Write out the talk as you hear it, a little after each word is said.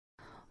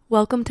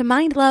Welcome to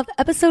Mind Love,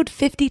 episode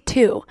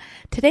 52.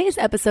 Today's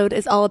episode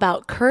is all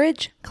about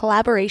courage,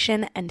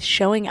 collaboration, and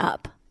showing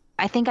up.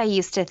 I think I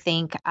used to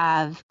think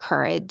of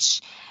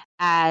courage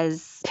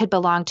as could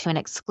belong to an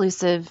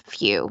exclusive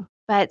few.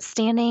 But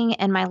standing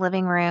in my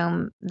living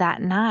room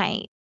that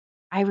night,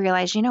 I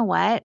realized, you know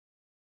what?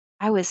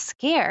 I was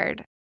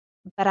scared,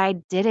 but I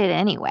did it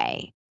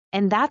anyway.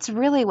 And that's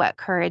really what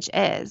courage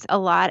is. A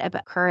lot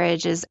about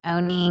courage is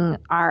owning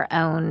our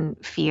own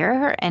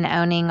fear and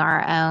owning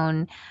our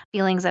own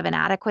feelings of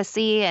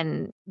inadequacy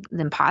and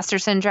the imposter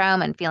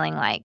syndrome and feeling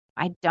like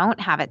I don't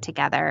have it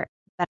together.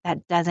 But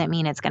that doesn't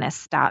mean it's going to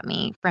stop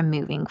me from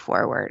moving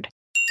forward.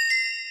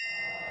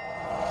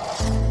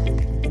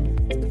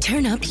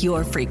 Turn up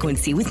your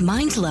frequency with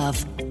Mind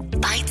Love.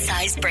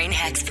 Bite-sized brain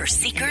hacks for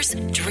seekers,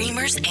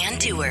 dreamers, and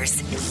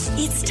doers.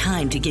 It's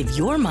time to give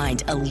your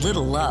mind a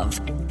little love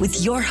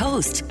with your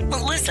host,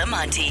 Melissa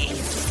Monti.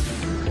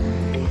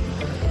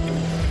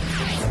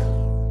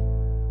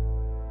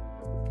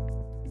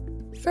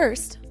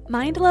 First,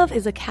 Mind Love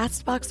is a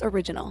CastBox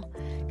original.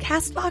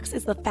 CastBox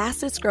is the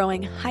fastest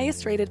growing,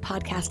 highest rated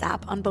podcast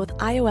app on both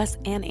iOS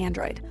and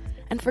Android.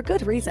 And for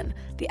good reason.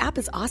 The app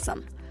is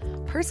awesome.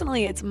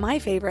 Personally, it's my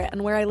favorite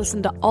and where I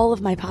listen to all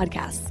of my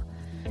podcasts.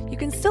 You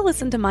can still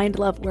listen to Mind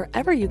Love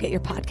wherever you get your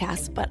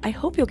podcasts, but I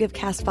hope you'll give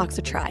CastBox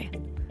a try.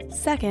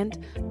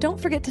 Second, don't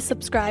forget to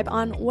subscribe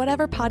on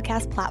whatever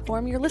podcast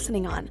platform you're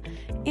listening on,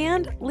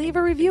 and leave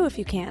a review if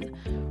you can.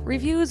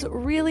 Reviews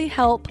really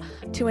help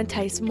to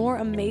entice more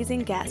amazing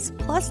guests,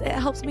 plus it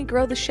helps me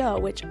grow the show,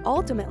 which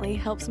ultimately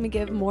helps me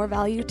give more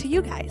value to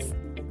you guys.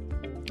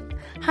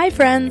 Hi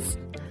friends!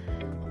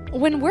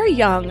 When we're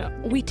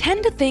young, we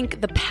tend to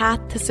think the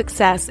path to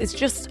success is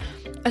just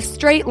a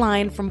straight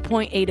line from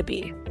point A to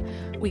B.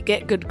 We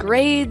get good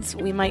grades,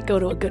 we might go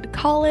to a good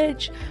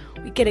college,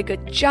 we get a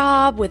good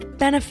job with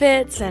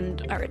benefits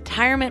and a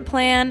retirement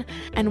plan,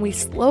 and we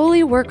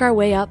slowly work our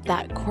way up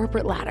that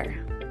corporate ladder.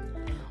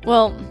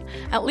 Well,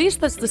 at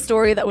least that's the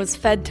story that was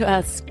fed to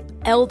us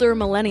elder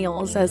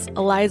millennials, as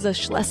Eliza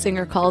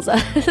Schlesinger calls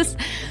us.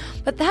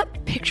 But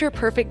that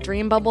picture-perfect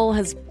dream bubble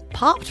has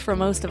popped for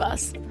most of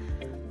us.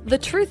 The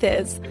truth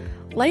is,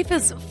 life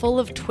is full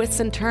of twists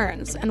and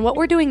turns, and what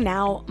we're doing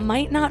now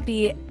might not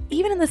be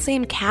even in the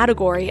same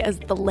category as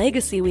the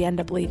legacy we end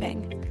up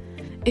leaving.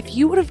 If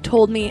you would have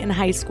told me in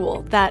high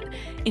school that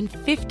in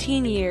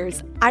 15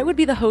 years, I would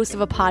be the host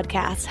of a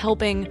podcast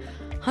helping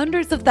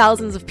hundreds of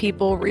thousands of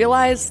people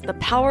realize the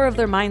power of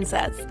their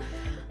mindsets,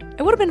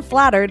 I would have been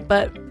flattered,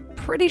 but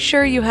pretty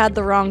sure you had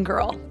the wrong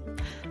girl.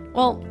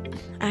 Well,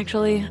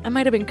 actually, I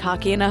might have been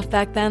cocky enough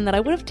back then that I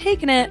would have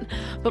taken it,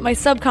 but my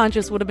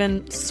subconscious would have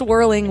been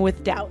swirling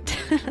with doubt.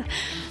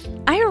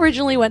 I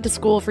originally went to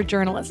school for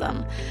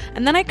journalism,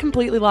 and then I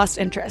completely lost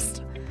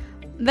interest.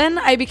 Then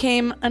I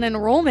became an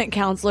enrollment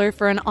counselor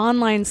for an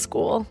online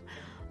school.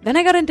 Then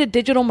I got into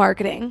digital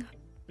marketing,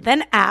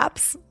 then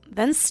apps,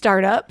 then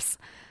startups.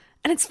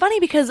 And it's funny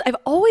because I've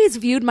always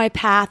viewed my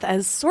path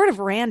as sort of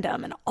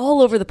random and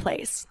all over the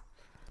place.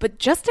 But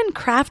just in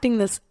crafting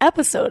this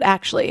episode,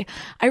 actually,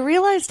 I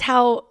realized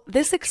how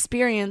this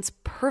experience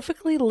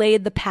perfectly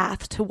laid the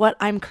path to what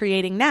I'm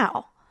creating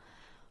now.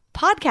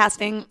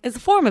 Podcasting is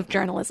a form of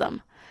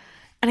journalism,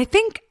 and I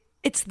think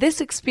it's this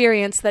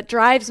experience that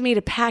drives me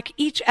to pack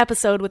each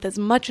episode with as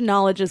much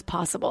knowledge as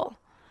possible.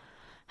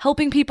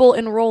 Helping people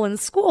enroll in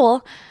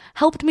school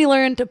helped me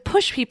learn to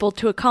push people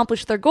to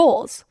accomplish their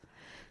goals.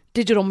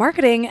 Digital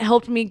marketing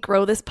helped me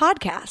grow this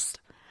podcast.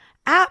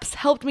 Apps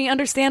helped me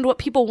understand what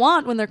people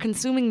want when they're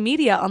consuming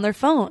media on their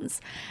phones.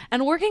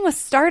 And working with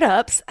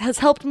startups has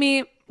helped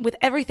me with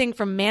everything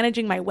from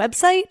managing my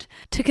website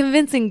to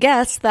convincing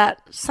guests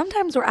that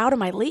sometimes we're out of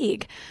my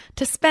league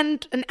to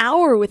spend an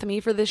hour with me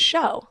for this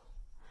show.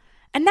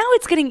 And now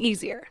it's getting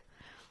easier.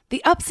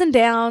 The ups and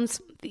downs,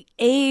 the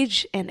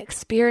age and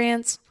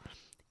experience,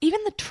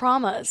 even the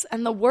traumas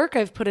and the work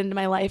I've put into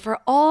my life are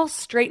all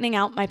straightening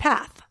out my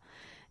path.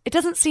 It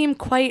doesn't seem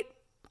quite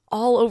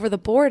all over the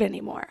board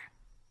anymore.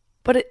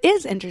 But it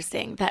is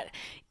interesting that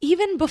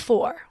even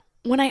before,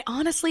 when I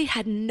honestly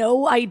had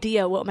no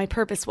idea what my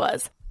purpose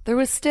was, there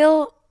was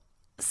still,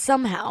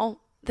 somehow,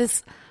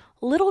 this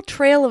little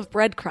trail of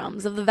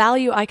breadcrumbs of the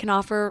value I can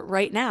offer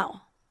right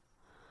now.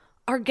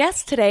 Our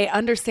guest today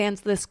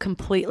understands this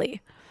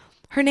completely.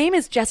 Her name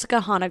is Jessica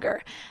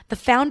Honegger, the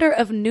founder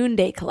of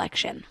Noonday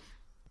Collection.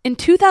 In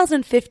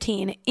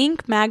 2015,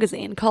 Inc.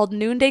 magazine called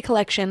Noonday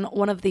Collection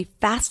one of the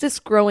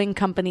fastest growing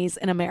companies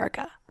in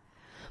America.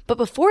 But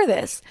before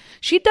this,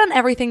 she'd done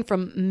everything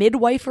from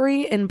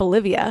midwifery in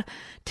Bolivia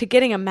to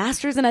getting a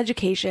master's in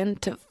education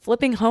to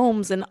flipping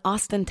homes in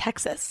Austin,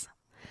 Texas.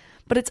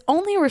 But it's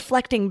only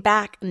reflecting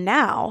back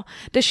now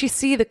does she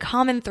see the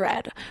common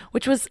thread,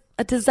 which was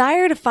a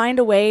desire to find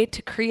a way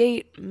to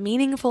create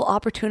meaningful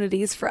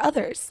opportunities for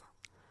others.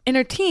 In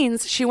her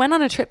teens, she went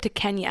on a trip to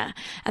Kenya,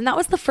 and that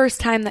was the first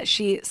time that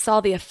she saw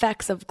the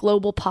effects of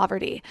global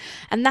poverty.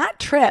 And that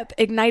trip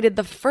ignited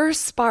the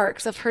first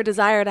sparks of her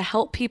desire to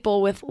help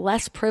people with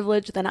less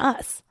privilege than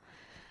us.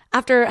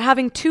 After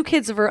having 2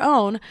 kids of her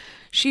own,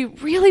 she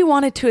really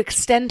wanted to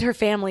extend her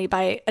family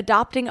by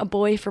adopting a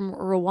boy from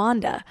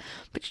Rwanda,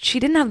 but she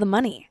didn't have the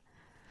money.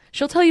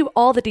 She'll tell you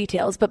all the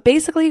details, but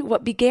basically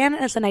what began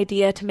as an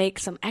idea to make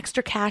some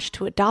extra cash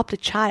to adopt a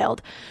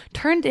child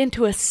turned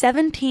into a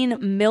 $17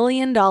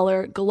 million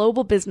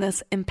global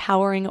business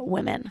empowering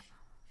women.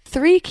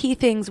 3 key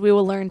things we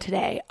will learn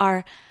today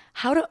are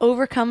how to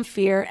overcome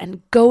fear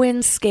and go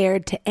in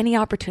scared to any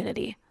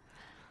opportunity,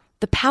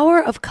 the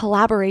power of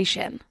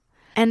collaboration,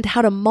 and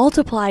how to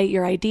multiply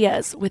your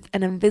ideas with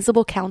an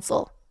invisible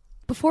counsel.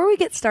 Before we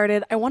get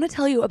started, I want to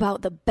tell you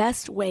about the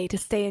best way to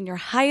stay in your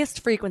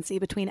highest frequency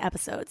between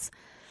episodes.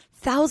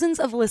 Thousands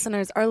of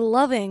listeners are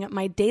loving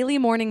my daily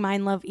Morning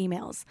Mind Love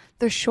emails.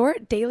 They're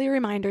short daily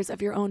reminders of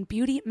your own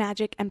beauty,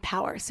 magic, and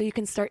power so you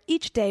can start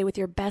each day with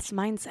your best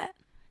mindset.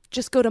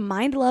 Just go to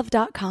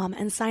mindlove.com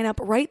and sign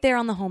up right there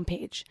on the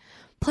homepage.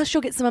 Plus,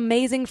 you'll get some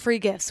amazing free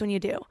gifts when you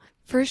do.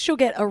 First, you'll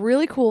get a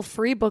really cool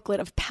free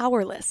booklet of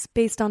power lists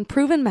based on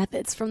proven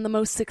methods from the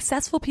most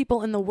successful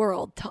people in the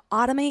world to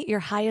automate your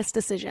highest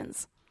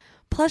decisions.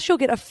 Plus, you'll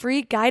get a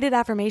free guided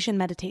affirmation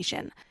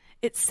meditation.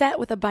 It's set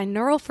with a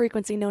binaural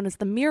frequency known as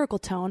the miracle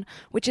tone,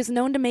 which is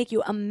known to make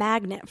you a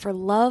magnet for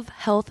love,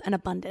 health, and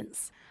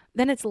abundance.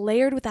 Then it's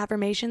layered with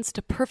affirmations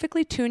to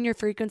perfectly tune your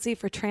frequency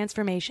for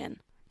transformation.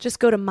 Just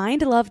go to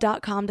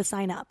mindlove.com to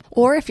sign up.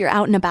 Or if you're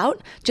out and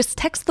about, just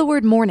text the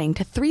word morning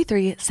to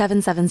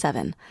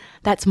 33777.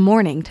 That's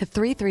morning to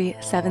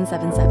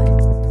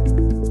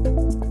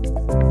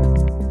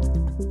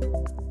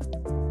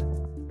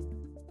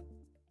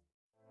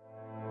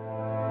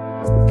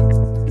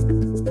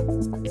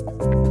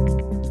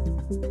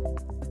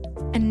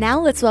And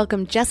now let's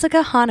welcome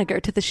Jessica Honegger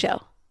to the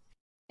show.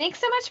 Thanks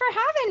so much for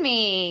having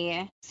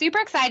me. Super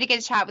excited to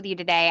get to chat with you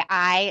today.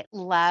 I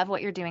love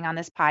what you're doing on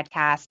this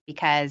podcast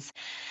because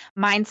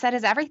mindset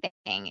is everything.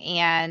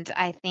 And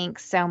I think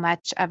so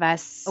much of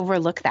us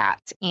overlook that.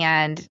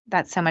 And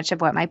that's so much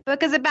of what my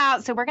book is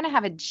about. So we're going to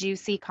have a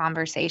juicy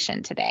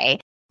conversation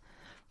today.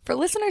 For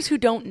listeners who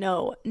don't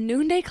know,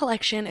 Noonday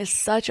Collection is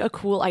such a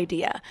cool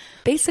idea.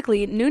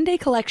 Basically, Noonday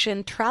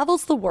Collection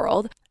travels the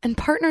world and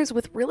partners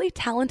with really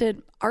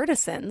talented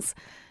artisans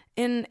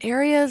in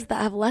areas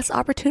that have less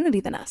opportunity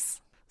than us.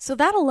 So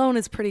that alone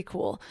is pretty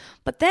cool.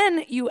 But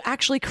then you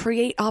actually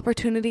create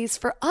opportunities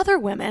for other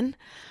women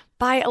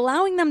by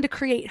allowing them to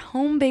create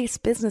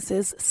home-based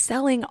businesses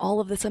selling all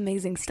of this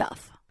amazing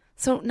stuff.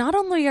 So not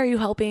only are you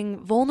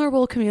helping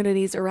vulnerable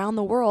communities around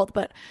the world,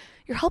 but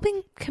you're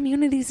helping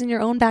communities in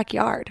your own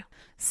backyard.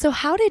 So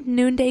how did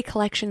Noonday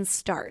Collection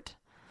start?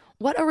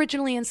 What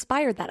originally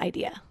inspired that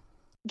idea?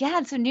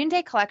 Yeah, so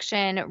Noonday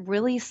Collection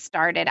really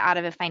started out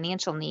of a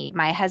financial need.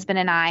 My husband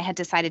and I had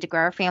decided to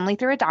grow our family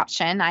through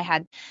adoption. I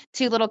had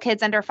 2 little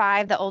kids under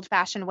 5, the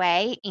old-fashioned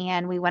way,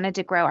 and we wanted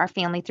to grow our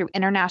family through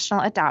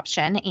international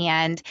adoption.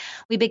 And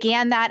we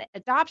began that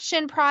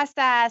adoption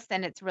process,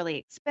 and it's really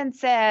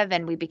expensive.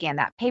 And we began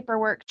that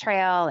paperwork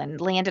trail and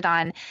landed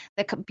on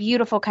the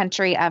beautiful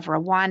country of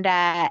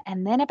Rwanda.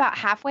 And then about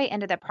halfway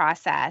into the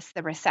process,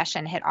 the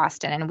recession hit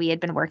Austin, and we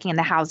had been working in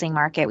the housing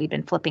market. We'd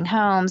been flipping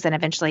homes and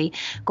eventually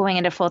going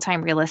into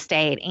full-time real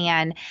estate,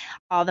 and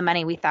all the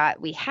money we thought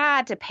we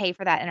had to pay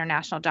for that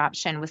international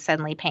adoption was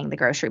suddenly paying the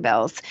grocery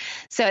bills.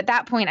 So at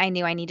that point, I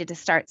knew I needed to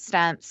start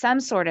some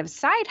sort of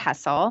side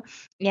hustle.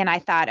 And I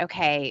thought,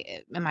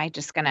 okay, am I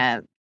just going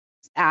to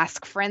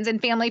ask friends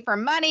and family for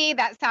money?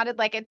 That sounded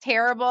like a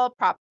terrible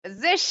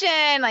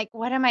proposition. Like,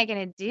 what am I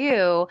going to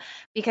do?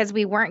 Because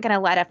we weren't going to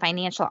let a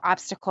financial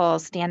obstacle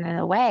stand in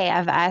the way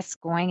of us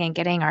going and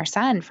getting our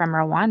son from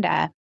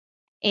Rwanda.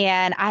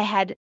 And I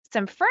had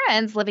some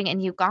friends living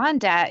in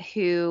Uganda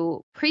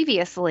who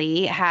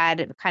previously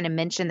had kind of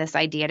mentioned this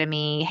idea to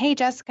me. Hey,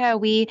 Jessica,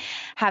 we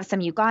have some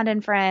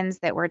Ugandan friends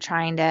that we're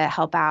trying to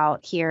help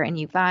out here in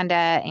Uganda,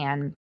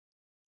 and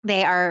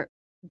they are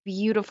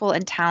beautiful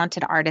and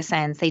talented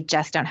artisans. They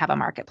just don't have a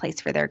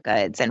marketplace for their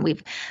goods. And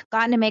we've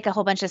gotten to make a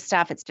whole bunch of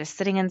stuff. It's just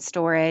sitting in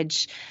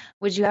storage.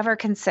 Would you ever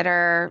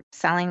consider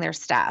selling their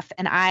stuff?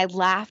 And I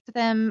laughed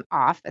them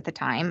off at the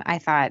time. I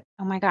thought,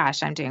 oh my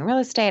gosh, I'm doing real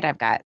estate. I've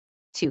got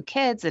 2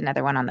 kids,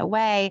 another one on the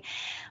way.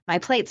 My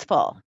plate's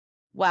full.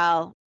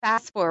 Well,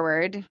 fast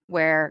forward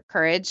where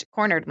courage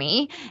cornered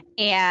me,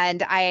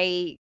 and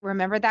I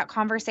remembered that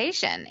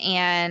conversation,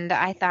 and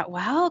I thought,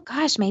 well,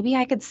 gosh, maybe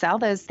I could sell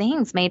those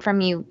things made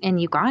from you in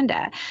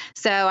Uganda.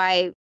 So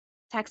I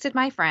texted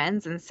my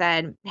friends and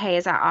said, hey,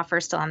 is that offer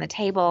still on the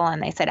table?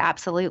 And they said,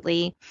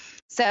 absolutely.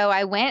 So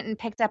I went and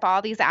picked up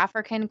all these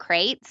African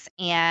crates,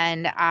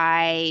 and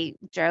I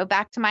drove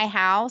back to my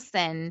house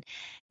and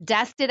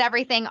dusted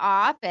everything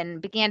off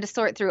and began to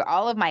sort through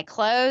all of my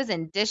clothes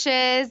and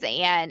dishes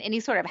and any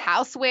sort of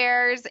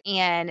housewares,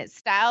 and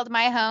styled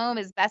my home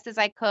as best as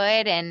I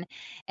could and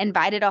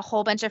invited a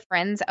whole bunch of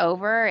friends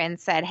over and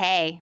said,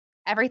 hey,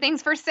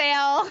 everything's for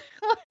sale.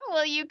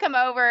 Will you come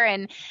over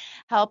and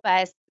help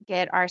us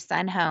get our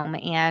son home?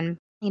 And,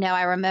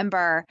 I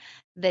remember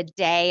the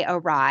day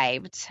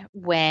arrived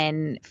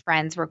when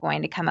friends were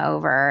going to come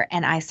over,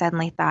 and I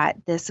suddenly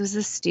thought this was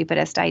the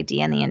stupidest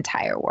idea in the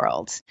entire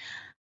world.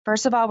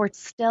 First of all, we're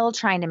still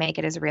trying to make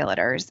it as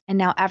realtors. And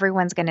now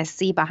everyone's going to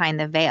see behind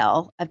the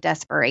veil of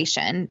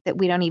desperation that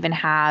we don't even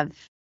have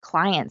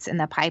clients in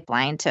the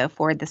pipeline to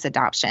afford this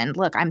adoption.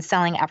 Look, I'm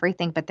selling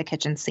everything but the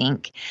kitchen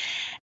sink.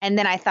 And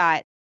then I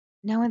thought,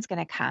 no one's going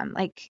to come.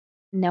 Like,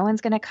 no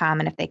one's going to come.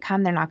 And if they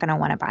come, they're not going to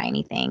want to buy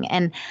anything.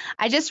 And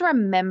I just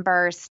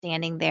remember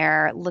standing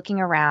there looking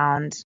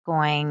around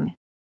going,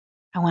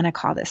 I want to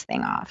call this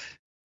thing off.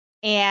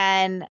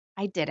 And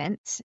I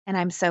didn't. And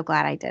I'm so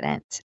glad I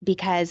didn't,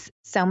 because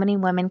so many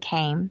women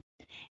came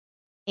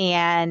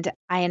and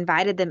I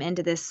invited them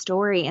into this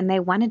story and they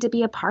wanted to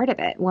be a part of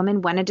it.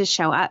 Women wanted to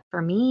show up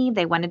for me.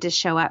 They wanted to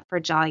show up for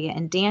Jalia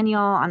and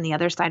Daniel on the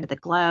other side of the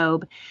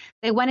globe.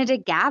 They wanted to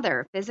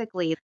gather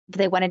physically.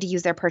 They wanted to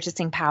use their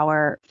purchasing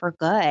power for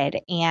good.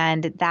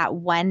 And that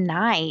one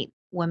night,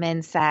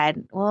 women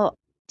said, well,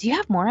 do you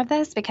have more of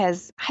this?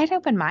 Because I'd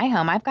open my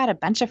home. I've got a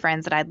bunch of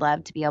friends that I'd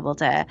love to be able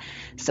to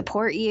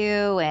support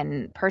you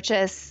and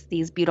purchase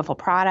these beautiful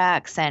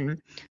products.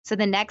 And so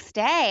the next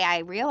day I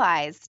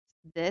realized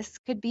this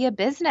could be a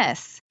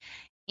business.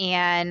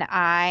 And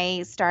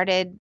I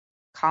started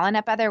calling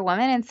up other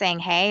women and saying,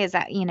 hey, is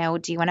that,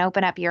 do you want to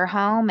open up your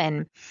home?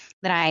 And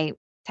then I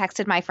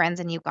texted my friends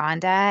in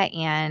Uganda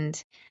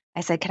and I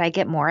said, could I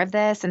get more of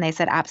this? And they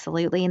said,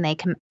 absolutely. And they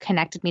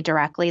connected me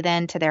directly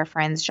then to their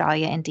friends,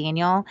 Jalia and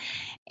Daniel.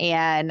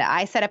 And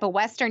I set up a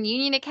Western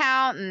Union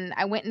account and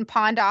I went and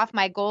pawned off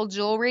my gold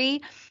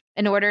jewelry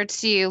in order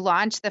to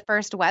launch the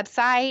first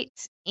website.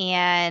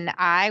 And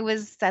I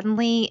was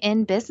suddenly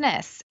in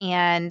business.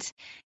 And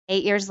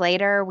 8 years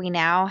later, we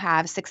now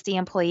have 60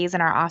 employees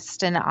in our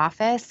Austin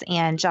office,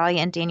 and Jalia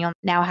and Daniel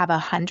now have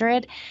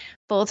 100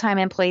 full-time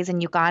employees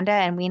in Uganda,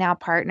 and we now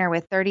partner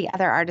with 30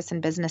 other artisan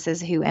businesses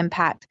who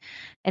impact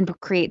and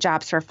create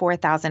jobs for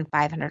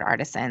 4,500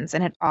 artisans.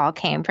 And it all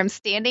came from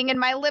standing in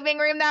my living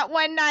room that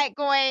one night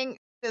going,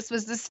 this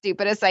was the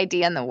stupidest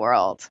idea in the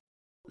world.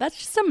 That's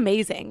just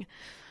amazing.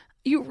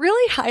 You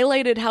really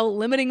highlighted how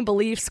limiting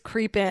beliefs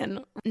creep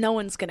in. No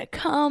one's going to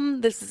come.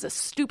 This is a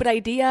stupid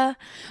idea.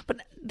 But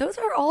those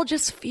are all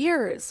just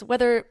fears,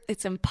 whether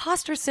it's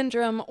imposter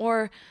syndrome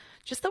or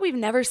just that we've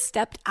never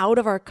stepped out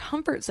of our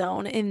comfort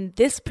zone in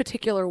this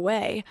particular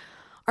way.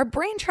 Our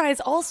brain tries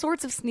all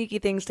sorts of sneaky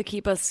things to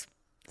keep us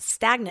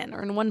stagnant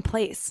or in one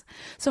place.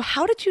 So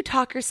how did you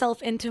talk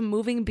yourself into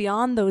moving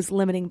beyond those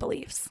limiting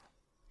beliefs?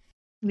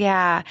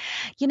 Yeah.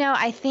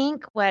 I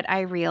think what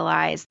I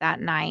realized that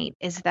night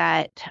is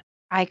that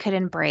I could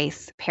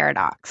embrace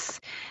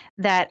paradox,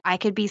 that I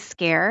could be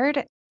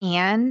scared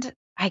and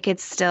I could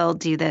still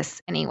do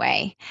this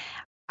anyway.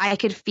 I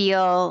could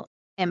feel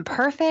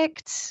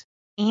imperfect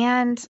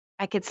and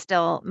I could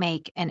still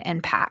make an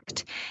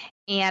impact.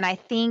 And I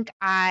think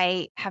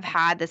I have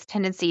had this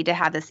tendency to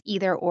have this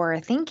either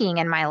or thinking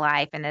in my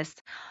life and this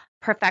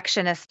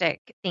perfectionistic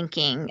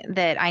thinking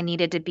that I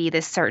needed to be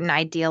this certain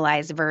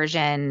idealized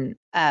version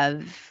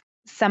of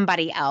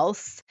somebody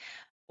else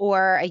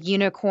or a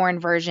unicorn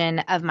version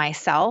of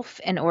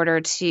myself in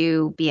order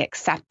to be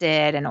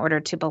accepted, in order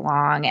to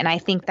belong. And I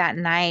think that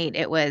night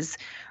it was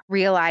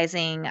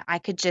realizing I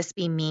could just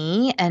be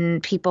me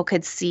and people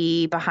could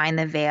see behind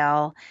the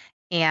veil.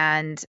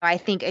 And I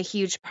think a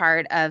huge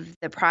part of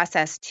the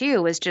process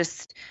too was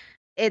just,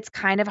 it's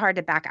kind of hard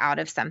to back out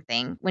of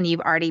something when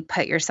you've already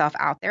put yourself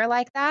out there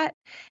like that.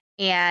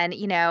 And,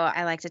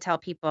 I like to tell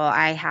people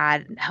I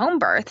had home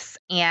births.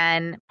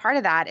 And part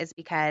of that is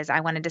because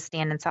I wanted to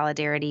stand in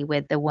solidarity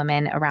with the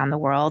women around the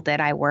world that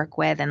I work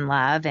with and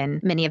love.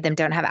 And many of them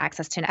don't have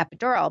access to an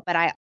epidural. But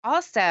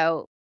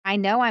I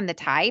know I'm the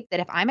type that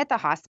if I'm at the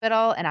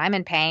hospital and I'm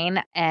in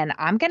pain and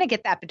I'm going to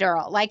get the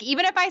epidural, like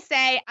even if I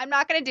say I'm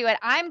not going to do it,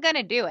 I'm going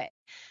to do it.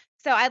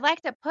 So I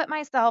like to put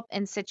myself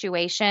in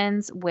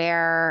situations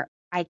where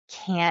I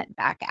can't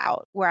back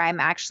out, where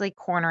I'm actually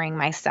cornering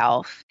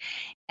myself.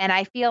 And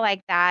I feel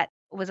like that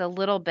was a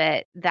little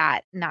bit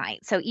that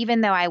night. So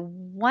even though I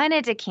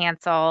wanted to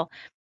cancel,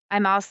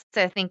 I'm also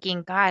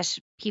thinking, gosh,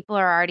 people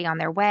are already on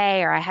their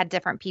way, or I had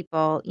different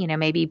people,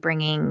 maybe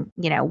bringing,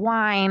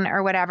 wine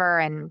or whatever.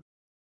 And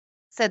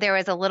so there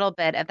was a little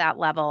bit of that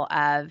level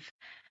of,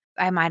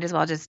 I might as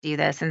well just do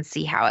this and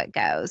see how it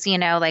goes.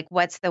 Like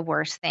what's the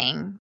worst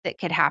thing that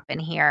could happen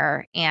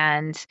here?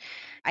 And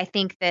I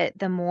think that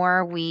the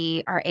more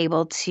we are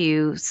able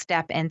to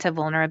step into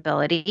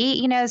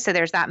vulnerability, so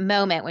there's that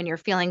moment when you're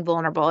feeling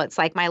vulnerable. It's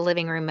like my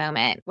living room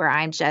moment where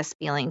I'm just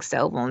feeling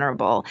so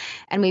vulnerable.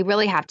 And we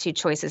really have two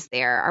choices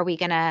there. Are we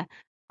going to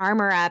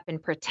armor up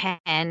and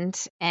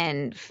pretend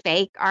and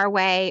fake our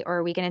way, or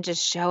are we going to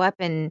just show up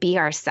and be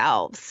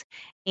ourselves?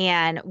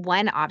 And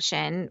one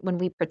option, when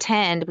we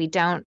pretend, we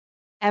don't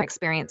ever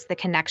experience the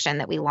connection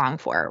that we long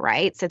for,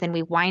 right? So then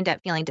we wind up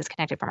feeling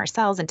disconnected from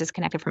ourselves and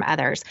disconnected from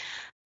others.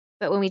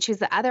 But when we choose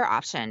the other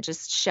option,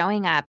 just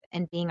showing up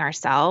and being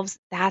ourselves,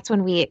 that's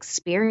when we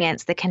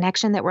experience the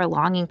connection that we're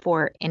longing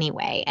for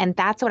anyway. And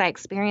that's what I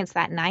experienced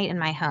that night in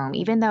my home,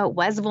 even though it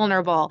was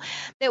vulnerable,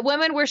 that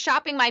women were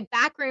shopping my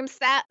backroom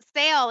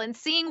sale and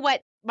seeing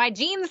what my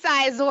jean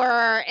size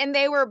were, and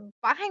they were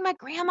buying my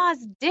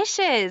grandma's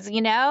dishes,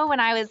 when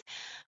I was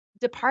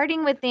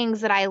departing with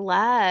things that I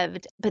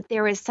loved, but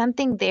there was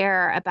something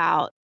there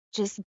about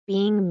just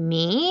being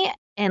me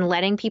and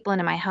letting people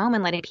into my home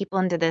and letting people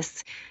into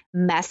this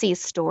messy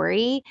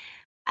story.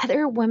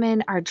 Other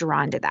women are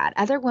drawn to that.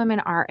 Other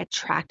women are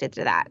attracted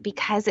to that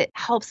because it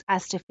helps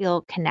us to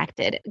feel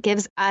connected.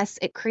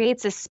 It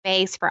creates a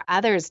space for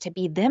others to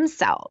be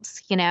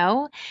themselves,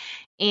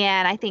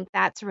 And I think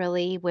that's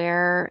really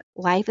where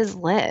life is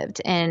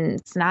lived. And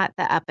it's not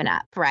the up and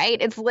up, right?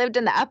 It's lived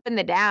in the up and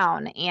the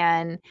down.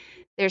 And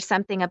there's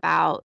something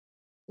about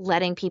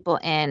letting people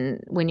in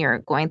when you're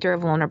going through a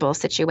vulnerable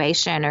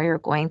situation or you're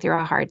going through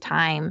a hard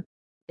time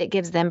that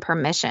gives them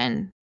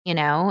permission,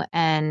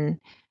 And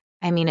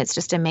I mean, it's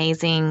just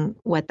amazing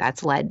what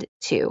that's led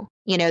to,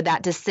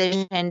 that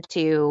decision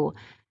to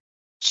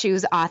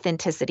choose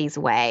authenticity's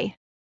way,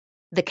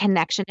 the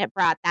connection it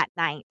brought that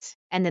night,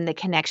 and then the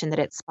connection that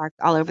it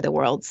sparked all over the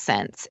world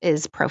since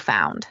is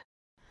profound.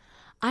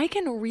 I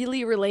can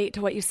really relate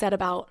to what you said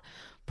about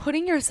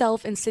putting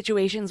yourself in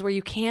situations where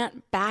you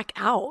can't back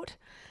out.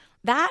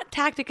 That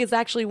tactic is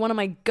actually one of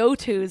my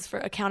go-tos for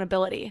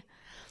accountability.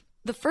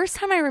 The first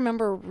time I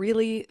remember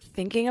really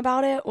thinking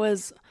about it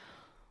was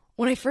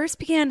when I first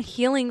began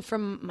healing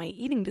from my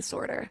eating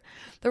disorder.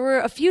 There were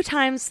a few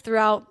times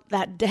throughout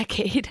that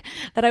decade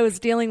that I was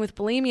dealing with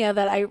bulimia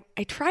that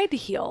I tried to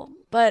heal,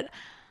 but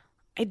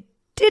I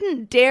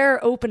didn't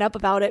dare open up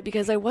about it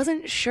because I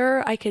wasn't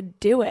sure I could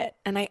do it.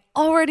 And I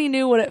already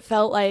knew what it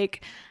felt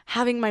like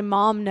having my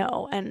mom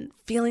know and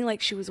feeling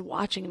like she was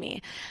watching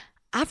me.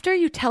 After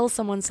you tell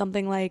someone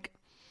something like,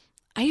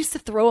 I used to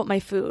throw up my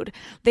food,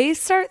 they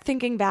start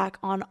thinking back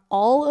on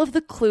all of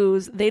the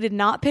clues they did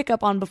not pick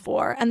up on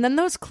before, and then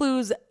those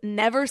clues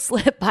never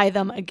slip by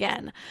them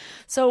again.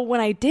 So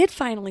when I did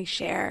finally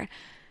share,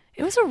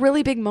 it was a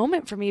really big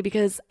moment for me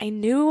because I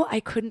knew I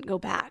couldn't go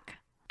back.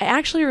 I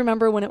actually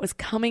remember when it was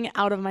coming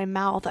out of my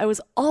mouth, I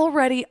was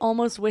already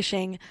almost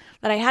wishing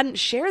that I hadn't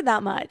shared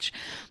that much.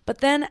 But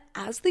then,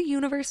 as the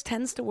universe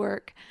tends to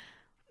work,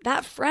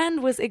 that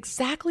friend was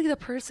exactly the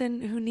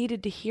person who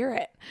needed to hear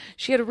it.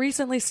 She had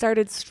recently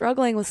started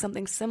struggling with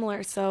something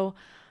similar, so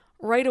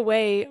right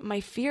away, my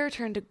fear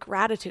turned to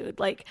gratitude.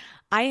 Like,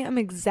 I am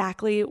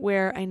exactly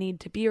where I need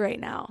to be right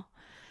now.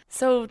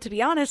 So to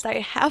be honest, I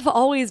have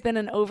always been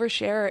an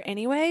oversharer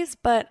anyways,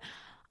 but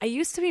I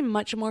used to be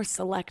much more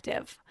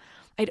selective.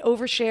 I'd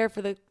overshare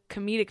for the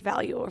comedic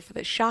value or for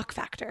the shock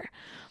factor.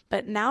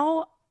 But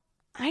now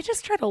I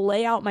just try to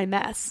lay out my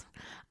mess.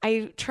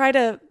 I try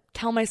to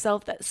tell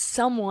myself that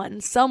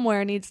someone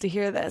somewhere needs to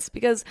hear this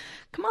because,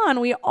 come on,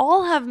 we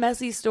all have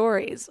messy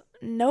stories.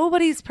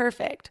 Nobody's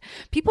perfect.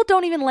 People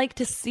don't even like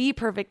to see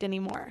perfect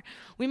anymore.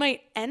 We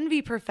might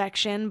envy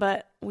perfection,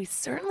 but we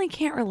certainly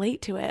can't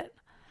relate to it.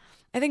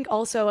 I think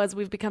also as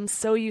we've become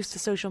so used to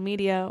social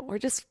media, we're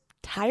just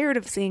tired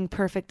of seeing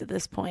perfect at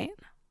this point.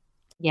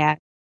 Yeah.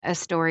 A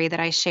story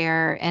that I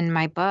share in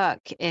my book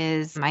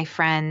is my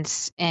friend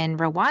in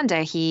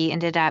Rwanda.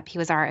 He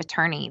was our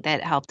attorney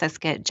that helped us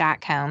get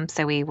Jack home.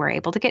 So we were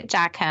able to get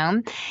Jack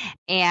home,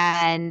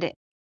 and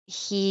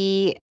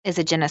he is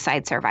a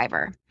genocide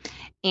survivor.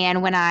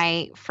 And when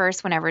I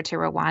first went over to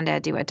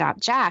Rwanda to adopt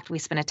Jack, we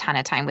spent a ton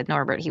of time with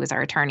Norbert. He was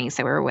our attorney,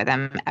 so we were with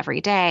him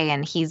every day.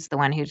 And he's the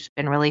one who's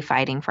been really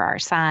fighting for our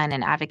son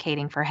and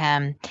advocating for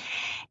him.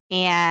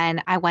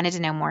 And I wanted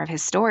to know more of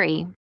his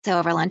story. So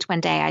over lunch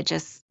one day, I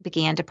just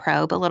began to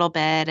probe a little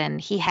bit,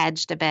 and he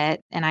hedged a bit,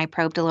 and I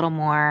probed a little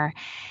more.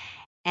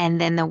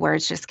 And then the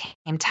words just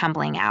came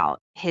tumbling out.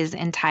 His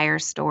entire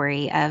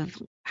story of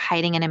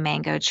hiding in a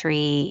mango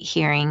tree,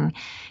 hearing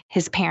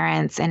his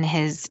parents and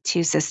his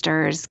two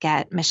sisters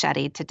get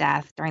macheted to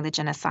death during the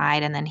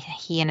genocide. And then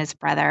he and his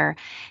brother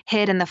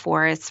hid in the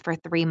forest for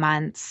 3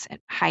 months,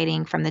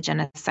 hiding from the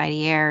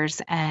genocidaires.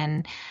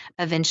 And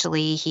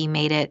eventually he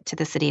made it to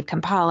the city of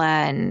Kampala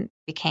and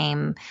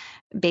became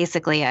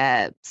basically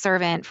a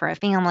servant for a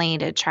family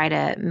to try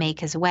to make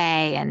his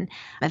way. And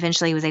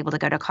eventually he was able to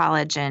go to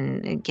college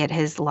and get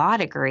his law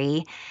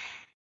degree.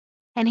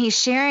 And he's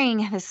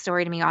sharing this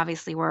story to me.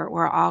 Obviously,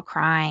 we're all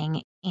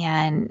crying.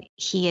 And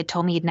he had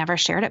told me he'd never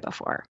shared it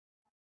before.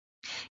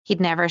 He'd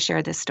never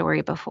shared this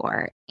story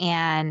before.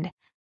 And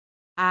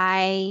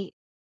the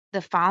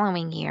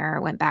following year,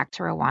 went back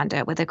to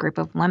Rwanda with a group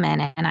of women.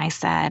 And I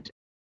said,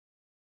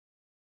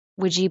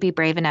 would you be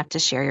brave enough to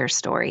share your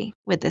story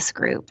with this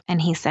group?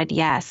 And he said,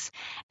 yes.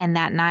 And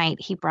that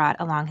night he brought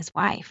along his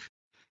wife.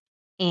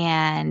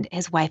 And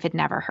his wife had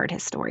never heard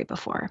his story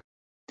before.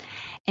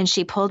 And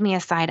she pulled me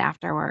aside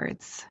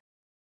afterwards.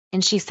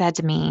 And she said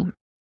to me,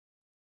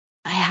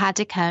 I had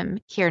to come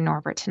hear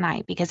Norbert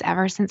tonight because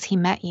ever since he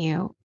met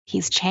you,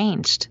 he's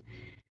changed.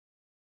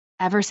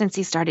 Ever since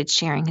he started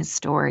sharing his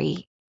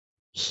story,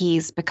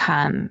 he's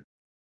become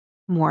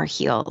more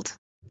healed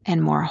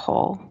and more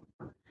whole.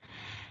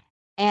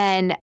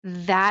 And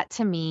that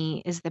to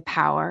me is the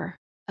power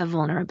of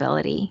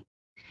vulnerability.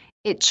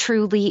 It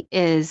truly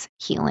is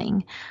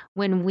healing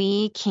when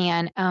we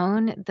can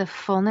own the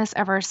fullness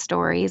of our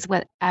stories,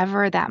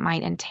 whatever that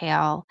might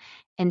entail,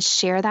 and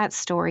share that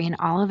story in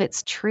all of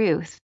its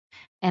truth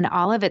and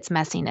all of its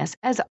messiness,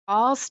 as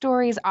all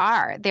stories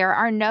are. There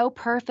are no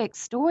perfect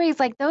stories.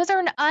 Like those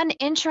are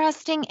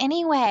uninteresting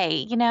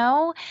anyway, you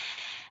know?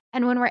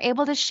 And when we're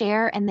able to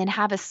share and then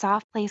have a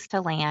soft place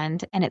to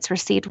land and it's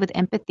received with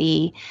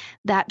empathy,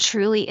 that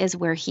truly is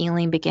where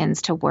healing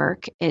begins to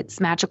work its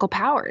magical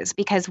powers.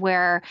 Because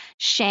where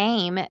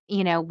shame,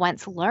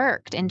 once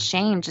lurked, and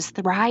shame just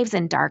thrives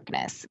in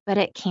darkness, but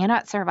it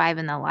cannot survive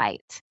in the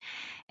light.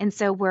 And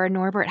so where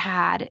Norbert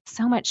had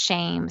so much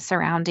shame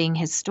surrounding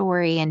his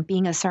story and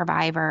being a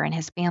survivor and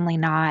his family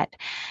not,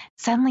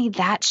 suddenly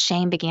that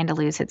shame began to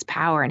lose its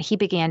power and he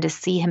began to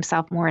see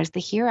himself more as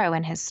the hero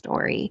in his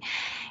story.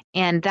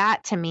 And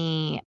that to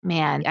me,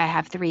 man, I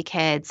have 3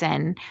 kids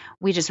and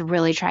we just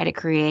really try to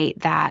create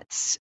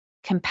that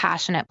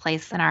compassionate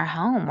place in our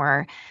home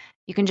where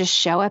you can just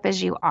show up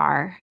as you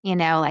are,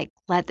 like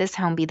let this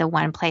home be the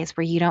one place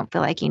where you don't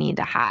feel like you need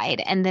to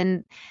hide. And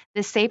then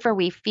the safer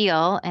we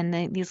feel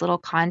in these little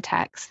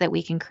contexts that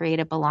we can create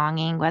a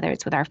belonging, whether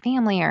it's with our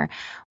family or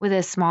with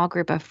a small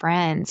group of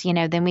friends,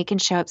 then we can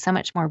show up so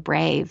much more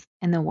brave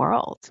in the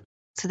world.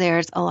 So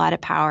there's a lot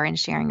of power in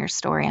sharing your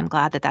story. I'm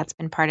glad that that's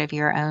been part of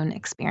your own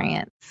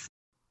experience.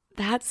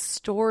 That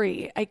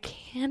story, I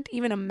can't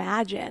even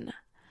imagine.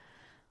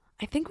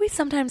 I think we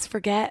sometimes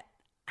forget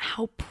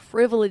how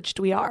privileged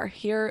we are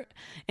here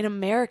in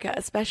America,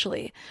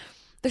 especially.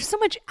 There's so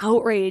much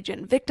outrage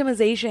and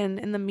victimization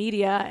in the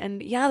media.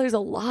 And yeah, there's a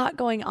lot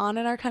going on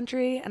in our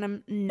country. And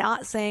I'm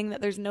not saying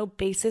that there's no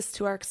basis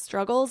to our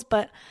struggles,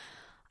 but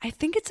I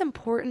think it's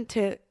important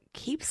to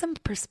keep some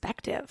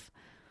perspective.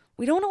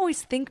 We don't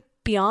always think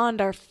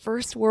beyond our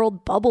first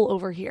world bubble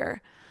over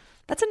here.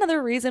 That's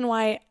another reason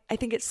why I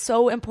think it's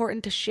so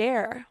important to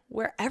share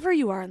wherever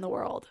you are in the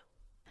world.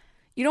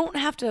 You don't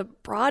have to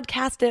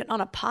broadcast it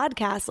on a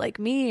podcast like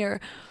me or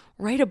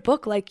write a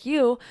book like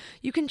you.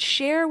 You can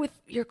share with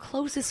your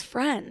closest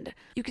friend.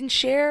 You can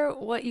share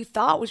what you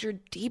thought was your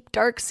deep,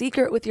 dark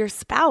secret with your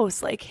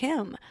spouse like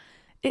him.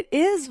 It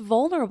is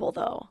vulnerable,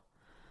 though.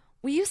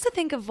 We used to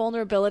think of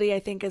vulnerability, I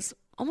think, as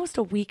almost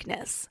a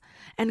weakness.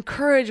 And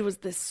courage was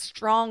this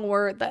strong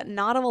word that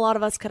not a lot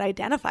of us could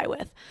identify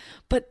with.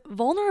 But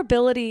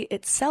vulnerability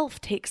itself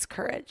takes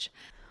courage.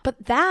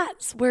 But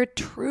that's where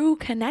true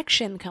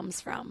connection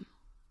comes from.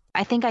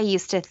 I think I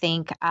used to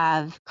think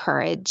of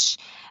courage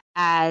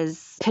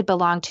as could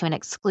belong to an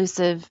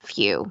exclusive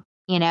few.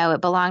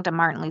 It belonged to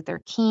Martin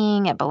Luther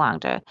King. It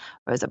belonged to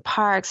Rosa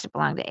Parks. It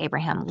belonged to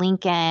Abraham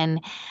Lincoln.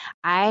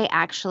 I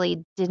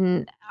actually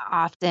didn't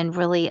often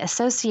really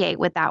associate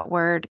with that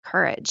word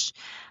courage.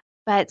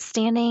 But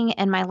standing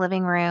in my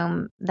living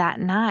room that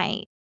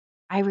night,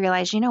 I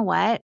realized, you know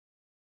what?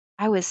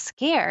 I was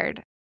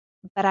scared,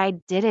 but I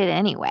did it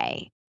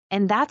anyway.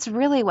 And that's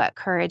really what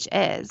courage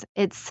is.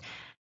 It's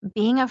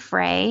being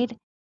afraid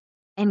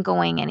and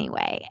going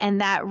anyway.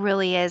 And that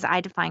really is,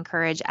 I define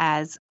courage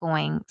as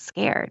going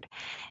scared.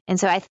 And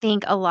so I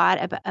think a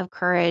lot of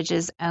courage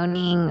is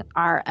owning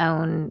our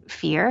own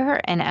fear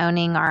and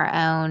owning our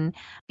own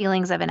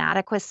feelings of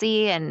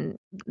inadequacy and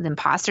the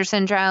imposter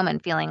syndrome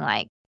and feeling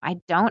like I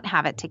don't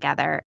have it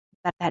together.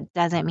 But that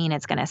doesn't mean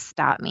it's going to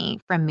stop me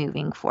from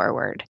moving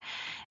forward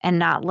and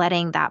not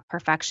letting that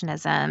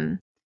perfectionism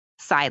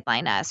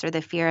sideline us, or the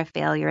fear of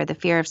failure, or the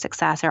fear of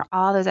success, or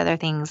all those other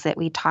things that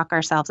we talk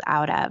ourselves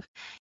out of.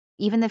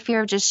 Even the fear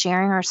of just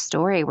sharing our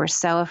story. We're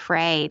so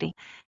afraid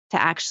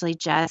to actually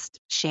just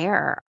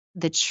share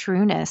the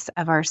trueness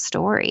of our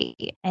story.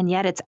 And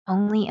yet it's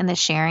only in the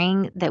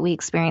sharing that we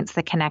experience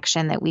the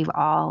connection that we've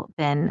all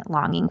been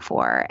longing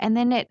for. And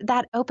then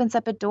that opens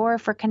up a door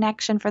for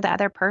connection for the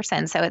other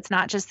person. So it's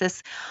not just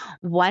this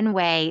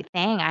one-way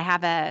thing. I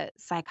have a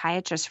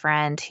psychiatrist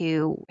friend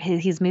who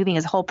he's moving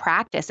his whole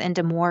practice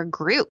into more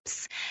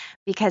groups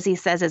because he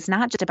says it's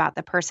not just about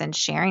the person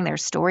sharing their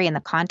story in the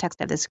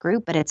context of this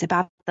group, but it's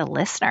about the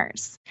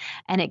listeners.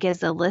 And it gives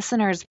the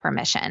listeners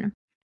permission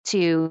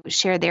to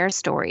share their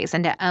stories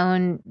and to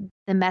own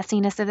the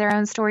messiness of their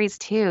own stories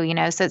too,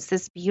 so it's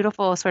this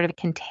beautiful sort of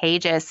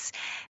contagious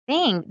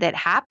thing that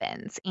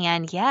happens.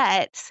 And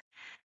yet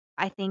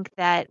I think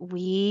that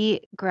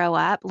we grow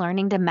up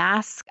learning to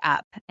mask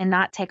up and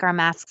not take our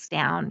masks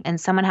down, and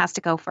someone has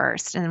to go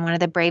first. And one of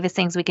the bravest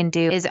things we can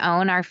do is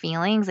own our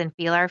feelings and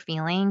feel our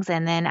feelings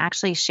and then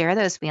actually share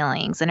those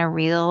feelings in a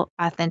real,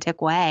 authentic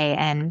way.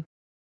 And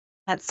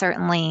that's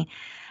certainly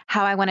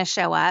how I want to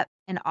show up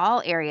in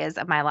all areas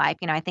of my life.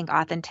 I think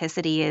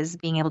authenticity is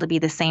being able to be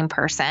the same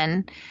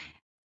person,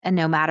 and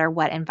no matter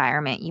what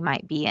environment you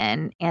might be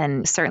in.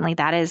 And certainly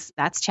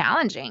that's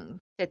challenging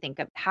to think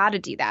of how to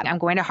do that. I'm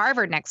going to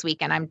Harvard next week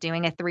and I'm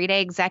doing a 3-day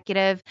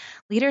executive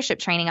leadership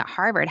training at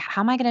Harvard.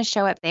 How am I going to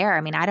show up there?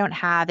 I mean, I don't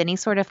have any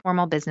sort of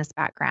formal business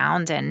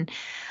background and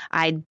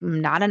I'm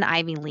not an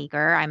Ivy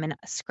Leaguer. I'm a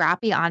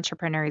scrappy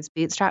entrepreneur who's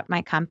bootstrapped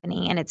my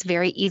company. And it's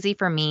very easy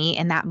for me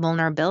in that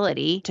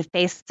vulnerability to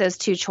face those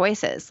two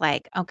choices.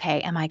 Like,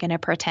 okay, am I going to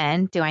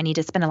pretend? Do I need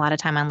to spend a lot of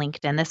time on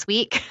LinkedIn this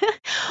week?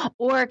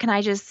 Or can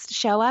I just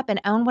show up and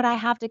own what I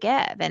have to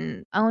give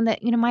and own that,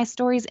 my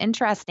story is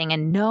interesting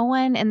and no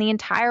one in the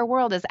entire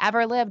world has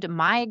ever lived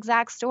my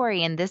exact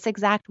story in this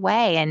exact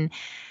way. And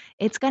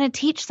it's going to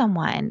teach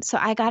someone. So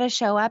I got to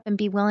show up and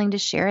be willing to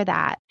share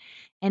that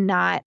and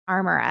not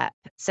armor up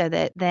so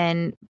that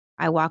then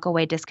I walk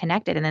away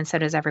disconnected, and then so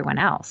does everyone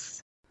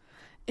else.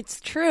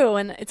 It's true.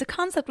 And it's a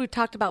concept we've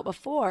talked about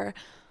before.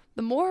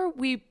 The more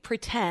we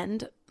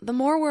pretend, the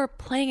more we're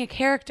playing a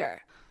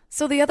character.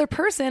 So the other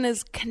person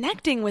is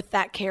connecting with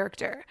that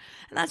character.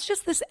 And that's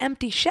just this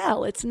empty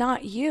shell. It's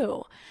not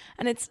you.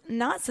 And it's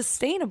not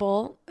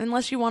sustainable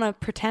unless you want to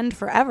pretend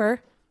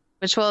forever.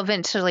 Which will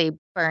eventually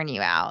burn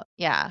you out.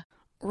 Yeah.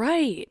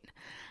 Right.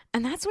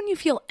 And that's when you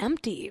feel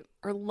empty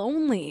or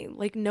lonely,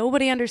 like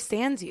nobody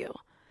understands you.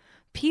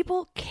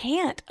 People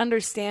can't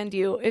understand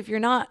you if you're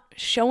not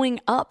showing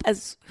up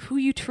as who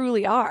you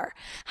truly are.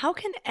 How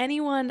can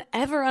anyone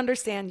ever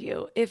understand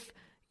you if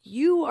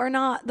you are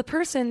not the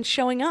person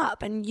showing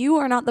up and you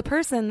are not the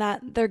person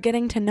that they're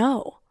getting to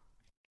know?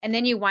 And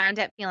then you wind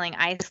up feeling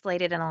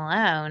isolated and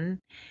alone.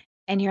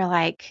 And you're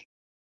like,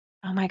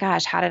 oh my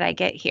gosh, how did I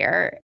get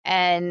here?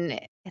 And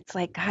it's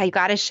like, God, you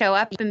got to show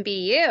up and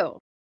be you.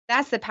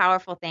 That's the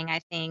powerful thing,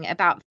 I think,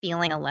 about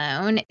feeling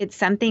alone. It's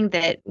something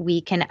that we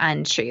can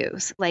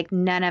unchoose. Like,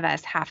 none of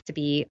us have to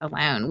be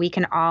alone. We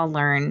can all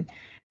learn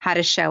how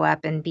to show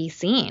up and be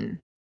seen.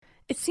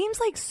 It seems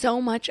like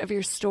so much of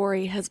your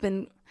story has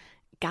been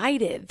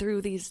guided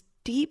through these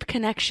deep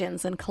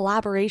connections and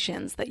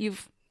collaborations that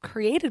you've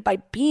created by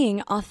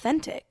being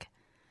authentic.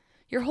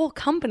 Your whole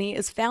company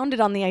is founded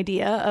on the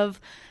idea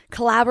of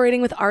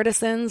collaborating with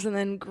artisans and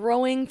then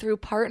growing through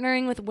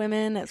partnering with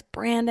women as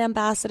brand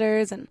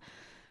ambassadors and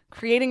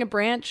creating a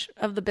branch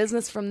of the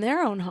business from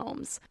their own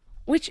homes.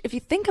 Which, if you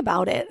think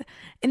about it,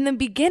 in the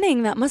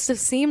beginning, that must have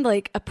seemed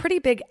like a pretty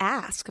big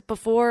ask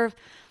before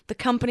the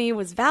company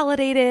was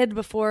validated,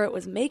 before it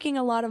was making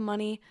a lot of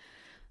money.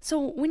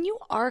 So when you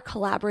are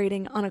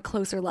collaborating on a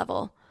closer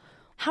level,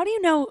 how do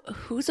you know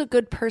who's a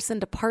good person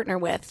to partner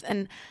with,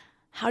 and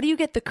how do you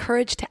get the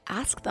courage to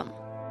ask them?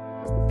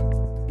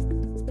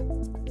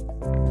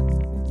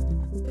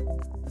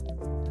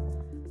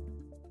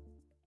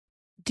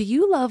 Do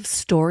you love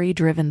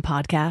story-driven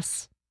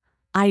podcasts?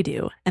 I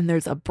do, and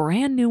there's a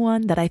brand new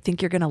one that I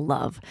think you're going to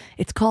love.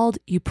 It's called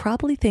You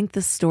Probably Think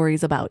This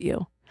Story's About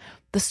You.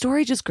 The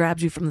story just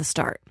grabs you from the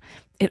start.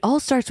 It all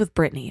starts with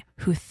Brittany,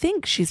 who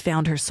thinks she's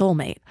found her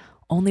soulmate,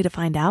 only to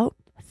find out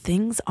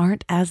things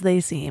aren't as they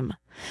seem.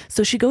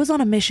 So she goes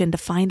on a mission to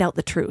find out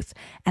the truth,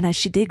 and as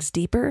she digs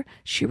deeper,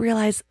 she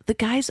realizes the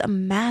guy's a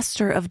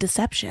master of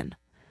deception.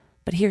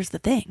 But here's the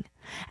thing.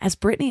 As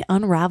Brittany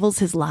unravels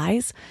his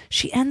lies,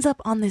 she ends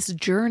up on this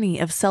journey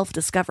of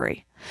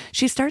self-discovery.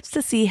 She starts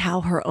to see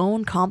how her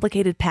own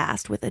complicated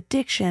past with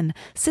addiction,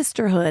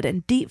 sisterhood,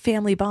 and deep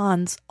family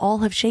bonds all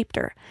have shaped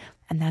her.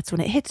 And that's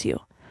when it hits you.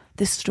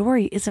 This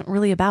story isn't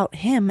really about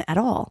him at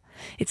all.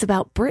 It's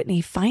about Brittany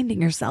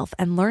finding herself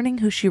and learning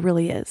who she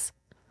really is.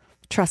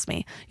 Trust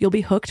me, you'll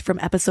be hooked from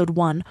episode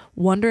 1,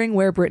 wondering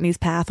where Brittany's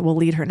path will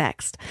lead her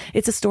next.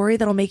 It's a story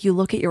that'll make you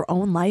look at your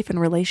own life and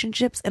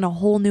relationships in a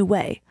whole new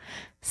way.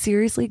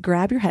 Seriously,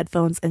 grab your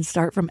headphones and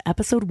start from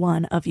episode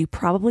 1 of You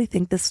Probably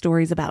Think This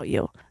Story's About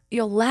You.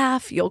 You'll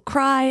laugh, you'll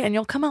cry, and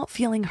you'll come out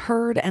feeling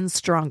heard and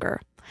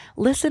stronger.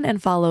 Listen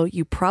and follow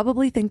You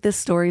Probably Think This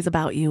Story's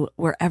About You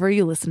wherever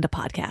you listen to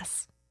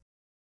podcasts.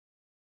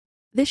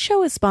 This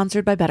show is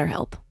sponsored by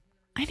BetterHelp.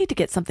 I need to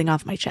get something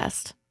off my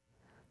chest.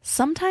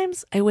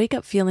 Sometimes I wake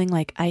up feeling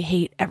like I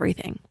hate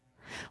everything.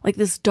 Like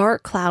this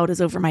dark cloud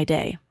is over my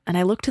day, and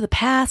I look to the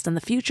past and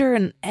the future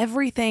and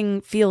everything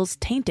feels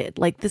tainted,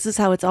 like this is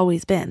how it's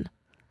always been.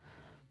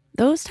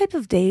 Those type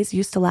of days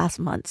used to last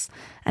months,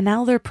 and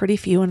now they're pretty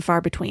few and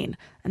far between,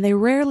 and they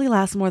rarely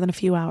last more than a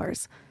few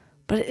hours.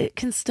 But it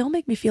can still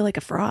make me feel like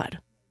a fraud.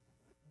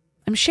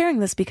 I'm sharing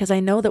this because I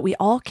know that we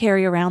all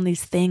carry around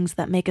these things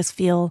that make us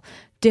feel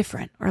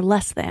different or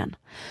less than.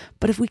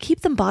 But if we keep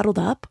them bottled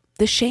up,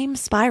 the shame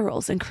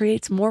spirals and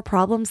creates more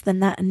problems than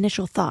that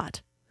initial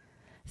thought.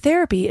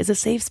 Therapy is a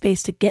safe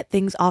space to get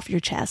things off your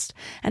chest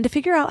and to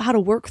figure out how to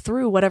work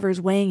through whatever's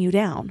weighing you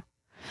down.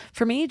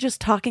 For me,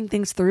 just talking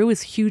things through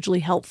is hugely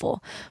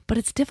helpful, but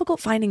it's difficult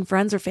finding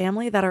friends or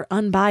family that are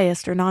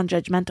unbiased or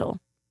non-judgmental.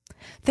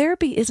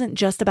 Therapy isn't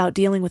just about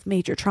dealing with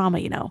major trauma,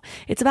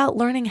 It's about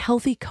learning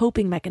healthy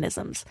coping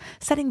mechanisms,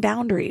 setting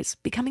boundaries,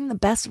 becoming the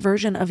best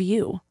version of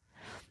you.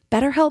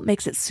 BetterHelp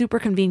makes it super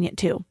convenient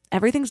too.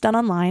 Everything's done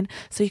online,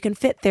 so you can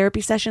fit therapy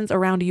sessions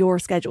around your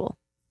schedule.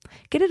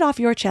 Get it off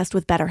your chest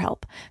with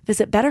BetterHelp.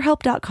 Visit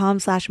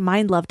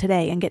betterhelp.com/mindlove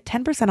today and get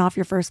 10% off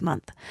your first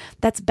month.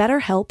 That's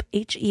BetterHelp,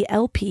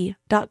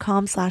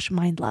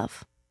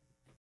 HELP.com/mindlove.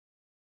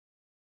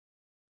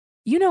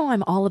 You know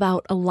I'm all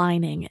about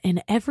aligning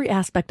in every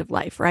aspect of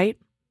life, right?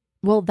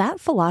 Well, that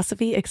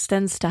philosophy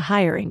extends to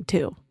hiring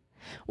too.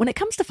 When it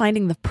comes to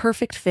finding the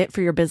perfect fit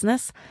for your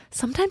business,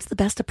 sometimes the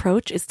best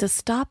approach is to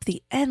stop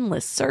the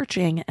endless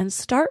searching and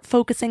start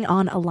focusing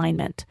on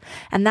alignment.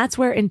 And that's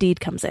where Indeed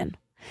comes in.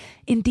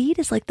 Indeed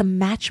is like the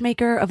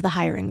matchmaker of the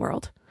hiring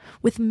world.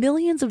 With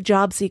millions of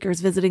job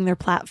seekers visiting their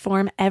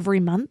platform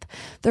every month,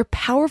 their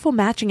powerful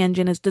matching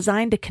engine is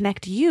designed to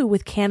connect you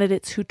with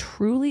candidates who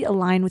truly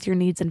align with your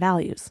needs and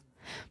values.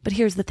 But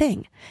here's the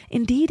thing.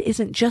 Indeed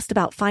isn't just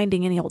about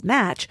finding any old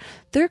match.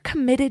 They're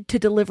committed to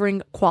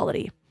delivering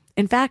quality.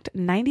 In fact,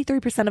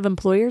 93% of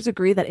employers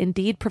agree that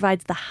Indeed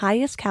provides the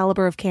highest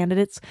caliber of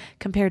candidates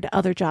compared to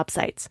other job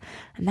sites.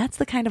 And that's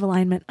the kind of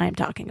alignment I'm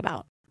talking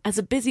about. As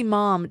a busy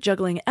mom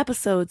juggling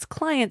episodes,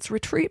 clients,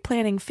 retreat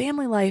planning,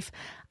 family life,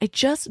 I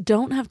just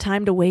don't have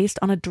time to waste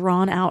on a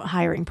drawn-out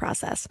hiring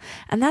process.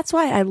 And that's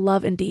why I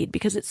love Indeed,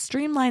 because it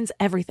streamlines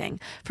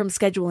everything from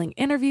scheduling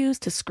interviews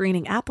to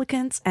screening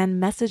applicants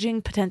and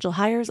messaging potential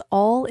hires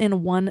all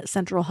in one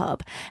central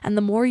hub. And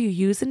the more you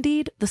use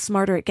Indeed, the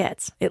smarter it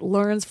gets. It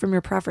learns from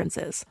your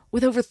preferences.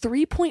 With over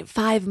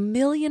 3.5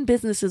 million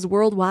businesses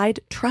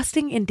worldwide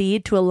trusting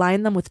Indeed to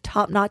align them with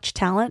top-notch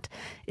talent,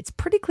 it's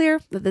pretty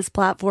clear that this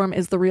platform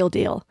is the real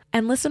deal.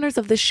 And listeners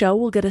of this show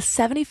will get a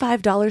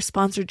 $75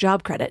 sponsored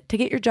job credit to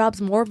get your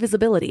jobs more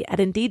visibility at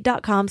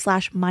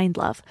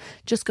Indeed.com/mindlove.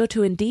 Just go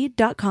to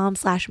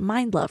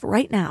Indeed.com/mindlove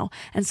right now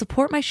and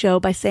support my show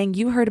by saying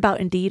you heard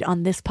about Indeed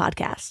on this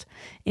podcast.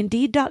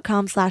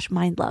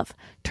 Indeed.com/mindlove.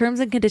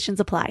 Terms and conditions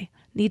apply.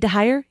 Need to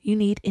hire? You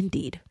need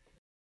Indeed.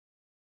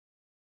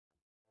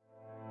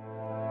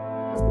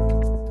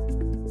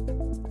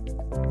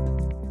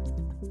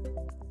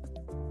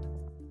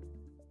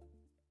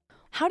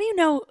 How do you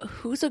know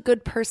who's a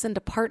good person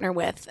to partner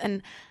with,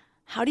 and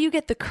how do you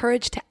get the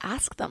courage to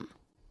ask them?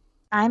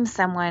 I'm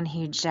someone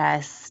who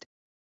just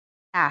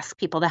asks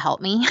people to help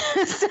me.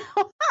 So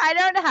I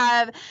don't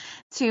have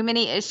too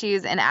many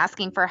issues in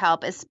asking for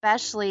help,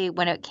 especially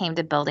when it came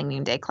to building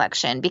Noonday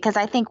Collection, because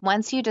I think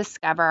once you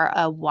discover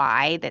a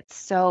why that's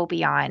so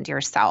beyond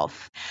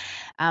yourself,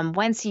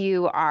 once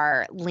you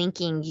are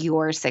linking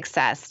your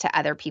success to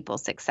other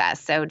people's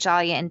success. So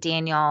Jalia and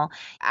Daniel,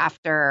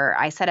 after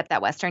I set up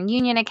that Western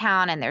Union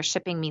account and they're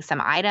shipping me some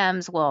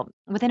items, well,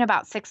 within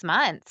about 6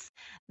 months,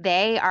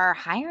 they are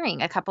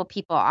hiring a couple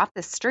people off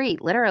the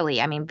street, literally.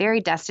 I mean,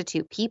 very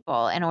destitute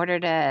people, in order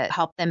to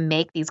help them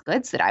make these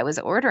goods that I was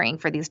ordering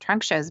for these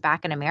trunk shows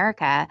back in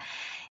America.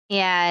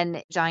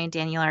 And Johnny and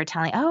Daniel are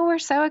telling, oh, we're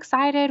so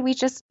excited. We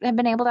just have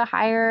been able to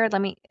hire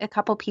a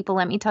couple people.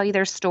 Let me tell you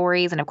their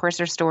stories. And of course,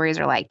 their stories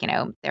are like,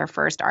 their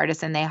first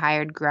artisan they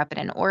hired grew up in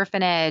an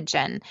orphanage.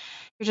 And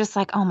you're just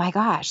like, oh my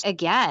gosh,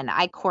 again,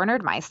 I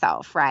cornered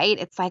myself, right?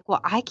 It's like,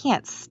 well, I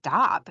can't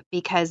stop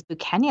because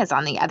Bukenya is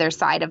on the other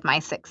side of my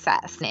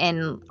success.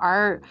 And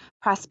our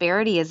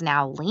prosperity is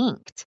now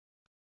linked.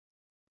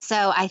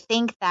 So I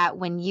think that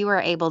when you are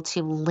able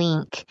to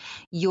link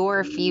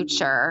your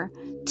future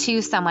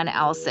to someone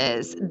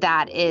else's,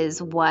 that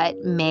is what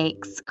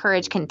makes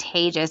courage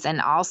contagious, and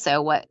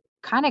also what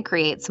kind of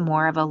creates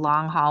more of a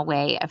long haul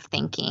way of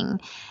thinking.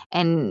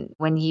 And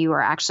when you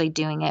are actually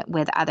doing it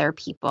with other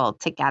people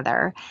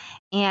together.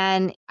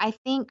 And I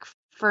think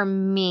for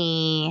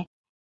me,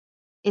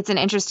 it's an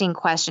interesting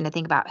question to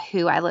think about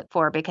who I look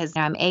for, because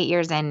I'm 8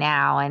 years in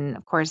now. And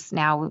of course,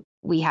 now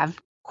we have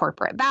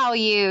corporate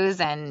values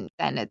and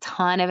a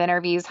ton of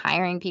interviews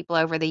hiring people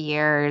over the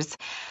years.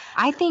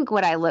 I think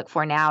what I look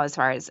for now, as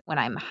far as when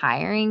I'm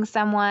hiring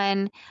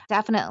someone,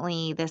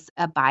 definitely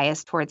a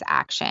bias towards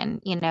action,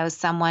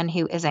 someone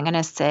who isn't going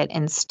to sit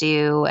and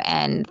stew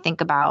and think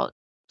about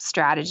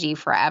strategy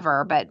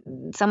forever, but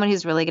someone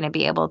who's really going to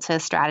be able to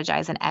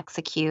strategize and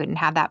execute and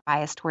have that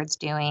bias towards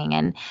doing,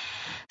 and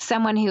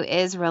someone who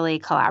is really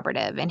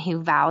collaborative and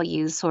who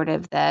values sort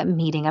of the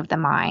meeting of the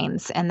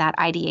minds and that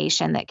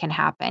ideation that can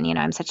happen.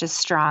 I'm such a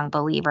strong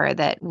believer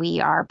that we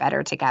are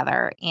better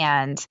together.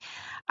 And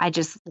I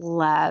just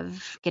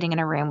love getting in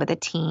a room with a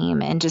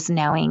team and just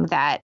knowing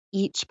that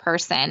each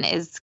person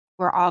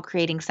we're all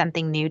creating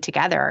something new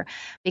together,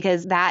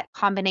 because that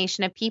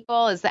combination of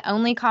people is the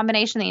only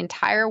combination in the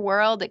entire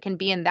world that can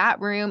be in that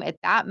room at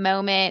that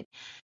moment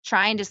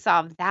trying to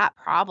solve that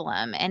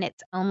problem. And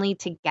it's only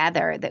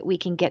together that we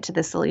can get to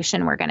the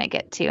solution we're going to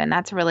get to. And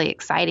that's really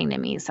exciting to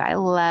me. So I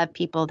love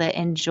people that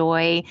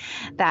enjoy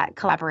that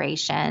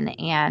collaboration,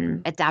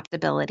 and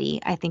adaptability,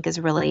 I think, is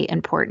really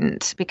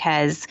important,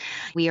 because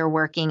we are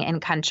working in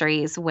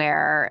countries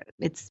where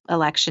it's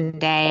election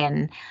day.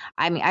 And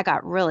I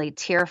got really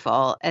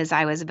tearful as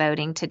I was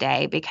voting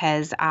today,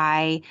 because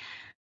I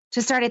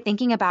just started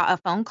thinking about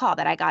a phone call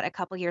that I got a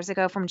couple years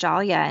ago from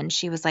Jalia. And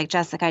she was like,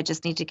 Jessica, I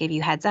just need to give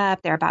you heads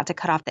up. They're about to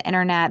cut off the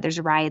internet. There's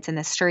riots in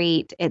the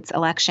street. It's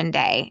election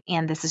day.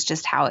 And this is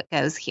just how it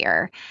goes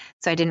here.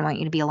 So I didn't want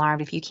you to be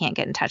alarmed if you can't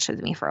get in touch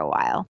with me for a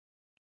while.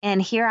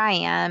 And here I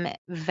am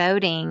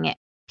voting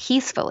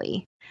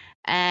peacefully.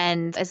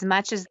 And as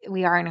much as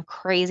we are in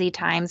crazy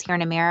times here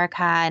in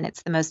America, and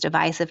it's the most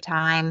divisive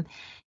time,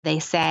 they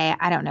say,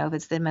 I don't know if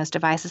it's the most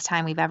divisive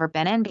time we've ever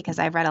been in, because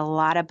I've read a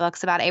lot of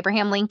books about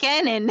Abraham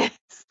Lincoln and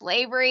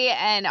slavery,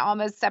 and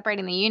almost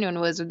separating the Union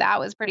was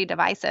pretty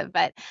divisive.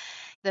 But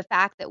the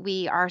fact that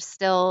we are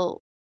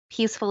still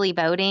peacefully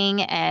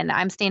voting and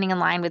I'm standing in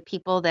line with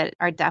people that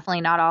are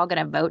definitely not all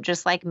going to vote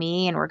just like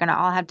me and we're going to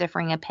all have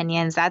differing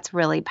opinions, that's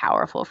really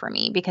powerful for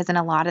me because in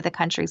a lot of the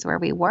countries where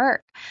we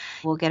work,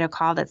 we'll get a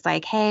call that's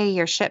like, hey,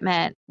 your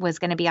shipment was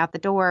going to be out the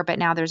door, but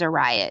now there's a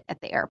riot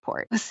at the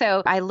airport.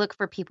 So I look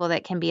for people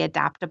that can be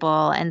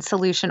adaptable and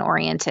solution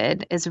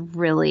oriented is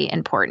really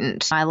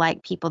important. I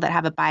like people that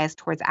have a bias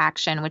towards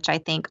action, which I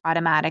think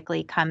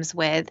automatically comes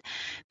with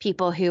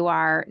people who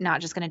are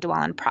not just going to dwell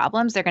on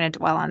problems, they're going to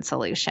dwell on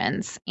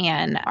solutions.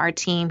 And our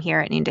team here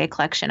at Noonday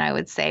Collection, I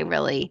would say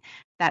really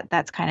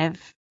that's kind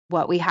of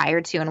what we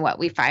hire to and what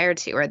we fire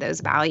to are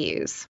those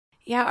values.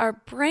 Yeah, our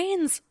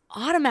brains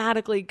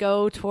automatically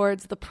go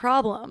towards the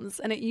problems,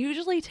 and it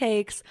usually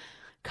takes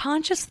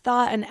conscious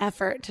thought and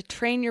effort to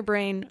train your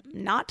brain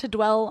not to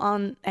dwell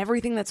on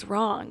everything that's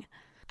wrong.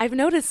 I've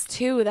noticed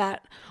too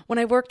that when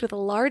I worked with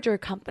larger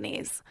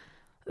companies,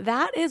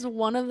 that is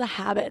one of the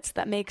habits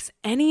that makes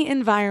any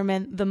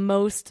environment the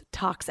most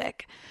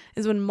toxic,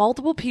 is when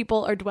multiple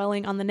people are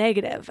dwelling on the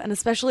negative, and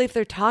especially if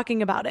they're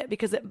talking about it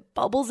because it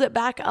bubbles it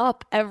back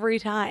up every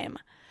time.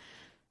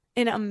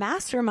 In a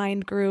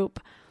mastermind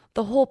group,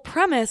 the whole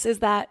premise is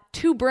that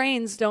two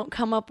brains don't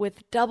come up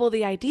with double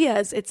the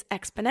ideas, it's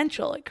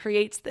exponential. It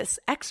creates this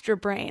extra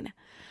brain.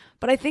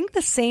 But I think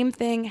the same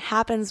thing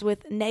happens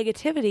with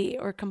negativity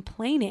or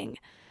complaining.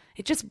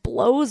 It just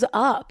blows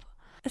up.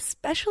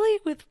 Especially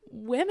with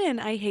women,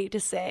 I hate to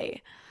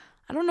say.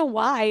 I don't know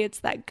why,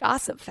 it's that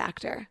gossip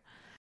factor.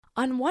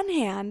 On one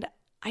hand,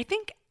 I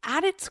think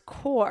at its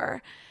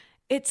core,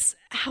 it's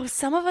how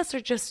some of us are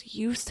just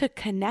used to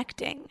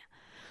connecting.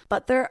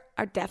 But there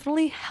are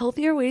definitely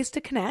healthier ways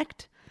to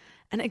connect.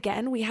 And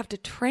again, we have to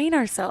train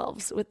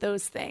ourselves with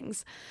those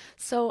things.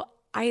 So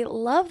I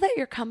love that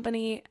your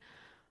company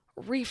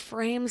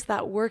reframes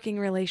that working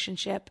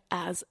relationship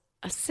as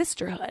a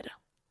sisterhood.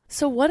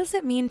 So what does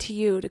it mean to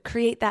you to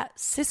create that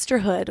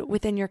sisterhood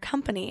within your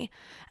company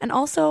and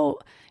also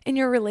in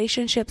your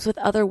relationships with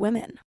other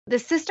women? The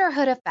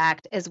sisterhood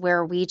effect is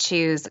where we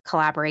choose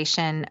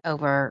collaboration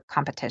over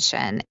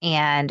competition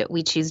and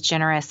we choose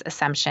generous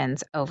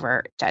assumptions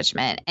over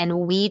judgment. And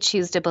we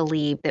choose to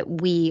believe that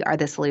we are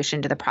the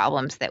solution to the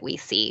problems that we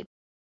see.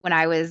 When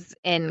I was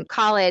in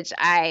college,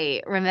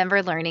 I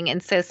remember learning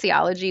in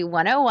Sociology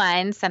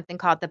 101 something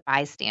called the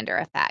bystander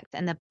effect.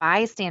 And the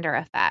bystander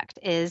effect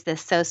is the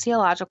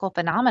sociological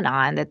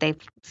phenomenon that they've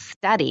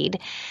studied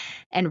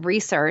and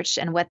researched.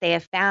 And what they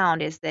have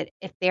found is that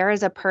if there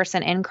is a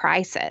person in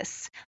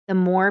crisis, the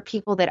more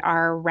people that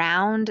are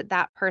around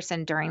that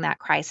person during that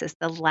crisis,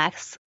 the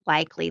less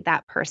likely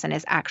that person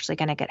is actually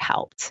going to get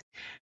helped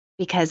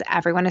because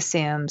everyone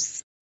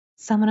assumes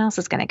someone else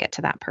is going to get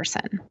to that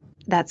person.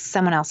 That's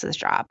someone else's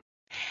job.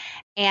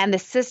 And the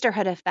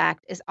sisterhood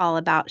effect is all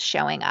about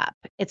showing up.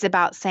 It's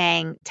about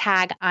saying,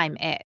 tag, I'm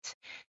it.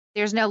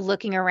 There's no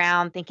looking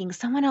around thinking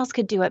someone else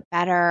could do it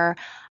better.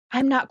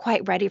 I'm not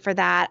quite ready for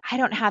that. I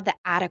don't have the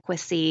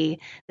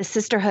adequacy. The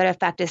sisterhood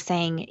effect is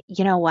saying,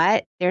 you know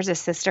what? There's a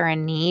sister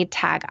in need,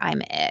 tag,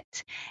 I'm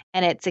it.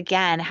 And it's,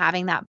 again,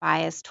 having that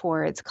bias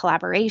towards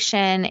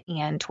collaboration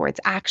and towards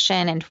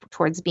action and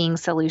towards being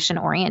solution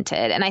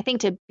oriented. And I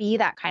think to be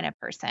that kind of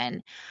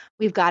person,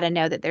 we've got to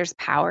know that there's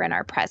power in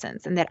our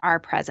presence and that our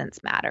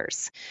presence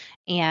matters.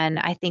 And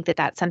I think that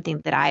that's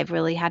something that I've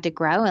really had to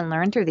grow and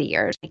learn through the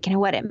years. Like, you know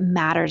what? It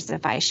matters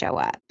if I show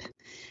up.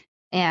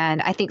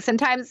 And I think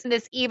sometimes in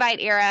this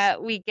Evite era,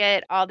 we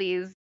get all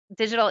these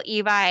digital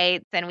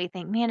Evites and we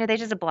think, man, do they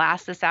just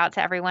blast this out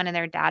to everyone in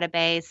their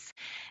database?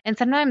 And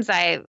sometimes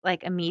I'm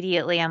like,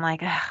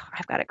 oh,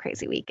 I've got a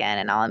crazy weekend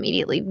and I'll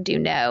immediately do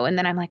no. And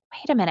then I'm like,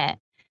 wait a minute,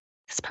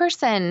 this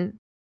person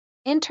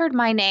entered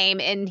my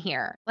name in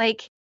here.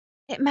 Like,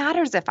 it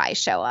matters if I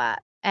show up.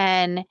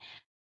 And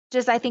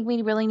just, I think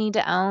we really need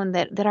to own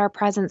that our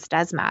presence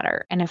does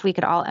matter. And if we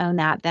could all own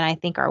that, then I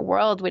think our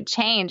world would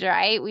change,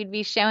 right? We'd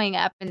be showing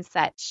up in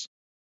such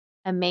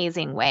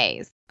amazing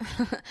ways.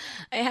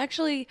 I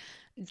actually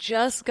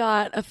just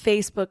got a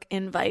Facebook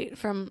invite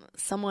from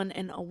someone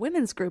in a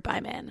women's group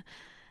I'm in.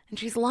 And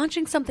she's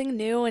launching something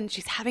new and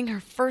she's having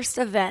her first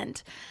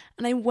event.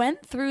 And I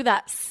went through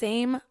that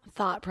same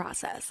thought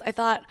process. I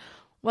thought,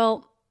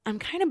 well, I'm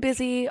kind of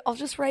busy. I'll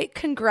just write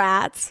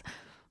congrats.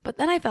 But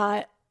then I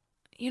thought,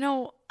 you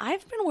know,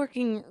 I've been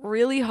working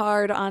really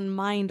hard on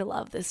Mind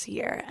Love this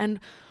year.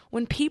 And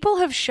when people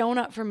have shown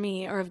up for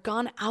me or have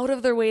gone out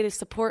of their way to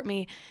support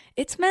me,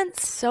 it's meant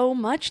so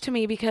much to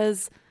me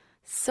because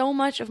so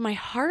much of my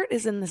heart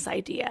is in this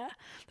idea.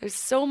 There's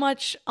so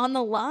much on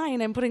the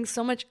line. I'm putting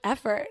so much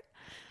effort.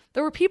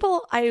 There were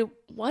people I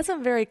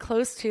wasn't very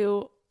close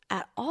to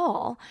at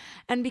all.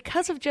 And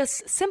because of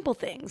just simple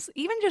things,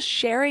 even just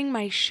sharing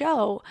my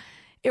show,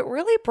 it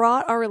really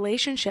brought our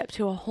relationship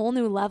to a whole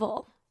new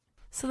level.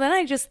 So then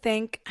I just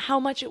think how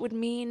much it would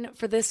mean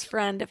for this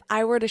friend if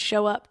I were to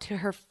show up to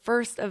her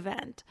first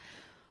event.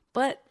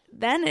 But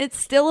then it's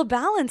still a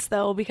balance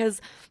though, because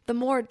the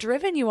more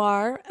driven you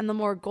are and the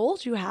more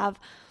goals you have,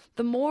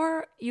 the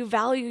more you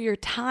value your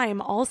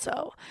time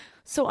also.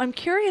 So I'm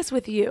curious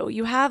with you.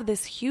 You have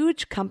this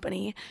huge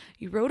company,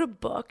 you wrote a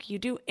book, you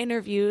do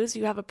interviews,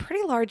 you have a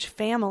pretty large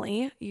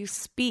family, you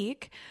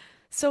speak.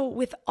 So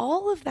with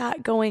all of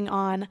that going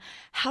on,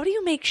 how do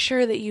you make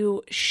sure that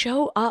you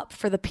show up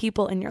for the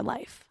people in your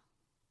life?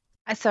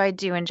 So I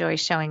do enjoy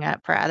showing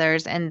up for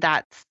others. And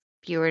that's,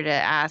 if you were to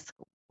ask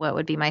what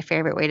would be my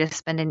favorite way to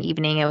spend an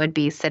evening, it would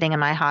be sitting in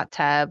my hot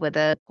tub with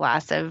a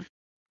glass of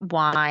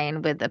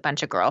wine with a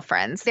bunch of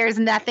girlfriends. There's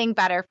nothing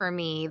better for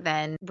me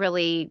than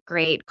really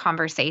great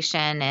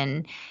conversation.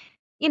 And,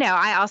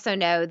 I also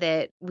know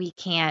that we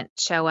can't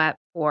show up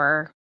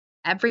for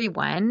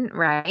everyone,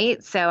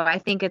 right? So I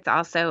think it's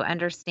also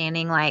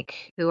understanding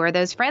like who are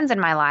those friends in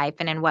my life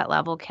and in what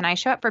level can I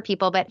show up for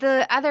people. But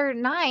the other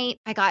night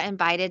I got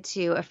invited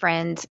to a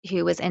friend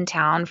who was in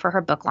town for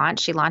her book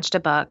launch. She launched a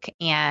book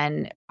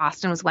and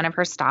Austin was one of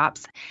her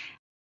stops.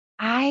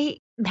 I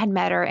had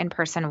met her in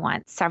person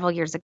once several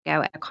years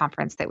ago at a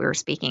conference that we were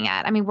speaking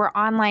at. I mean, we're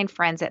online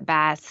friends at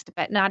best,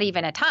 but not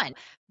even a ton.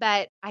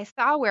 But I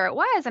saw where it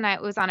was, and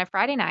it was on a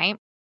Friday night.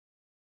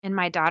 And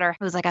my daughter,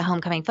 it was like a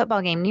homecoming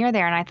football game near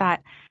there. And I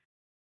thought,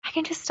 I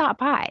can just stop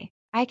by.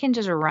 I can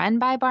just run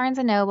by Barnes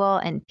and Noble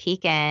and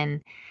peek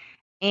in.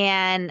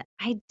 And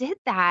I did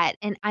that.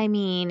 And I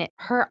mean,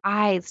 her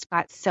eyes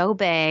got so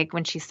big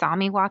when she saw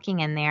me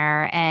walking in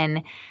there.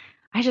 And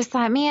I just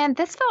thought, man,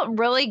 this felt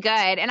really good.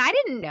 And I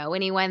didn't know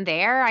anyone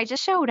there. I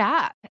just showed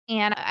up.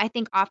 And I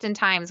think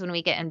oftentimes when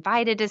we get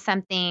invited to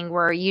something,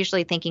 we're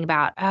usually thinking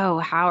about, oh,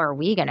 how are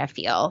we going to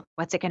feel?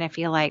 What's it going to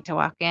feel like to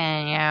walk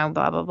in?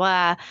 Blah, blah,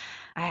 blah.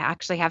 I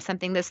actually have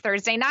something this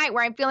Thursday night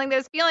where I'm feeling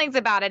those feelings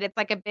about it. It's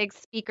like a big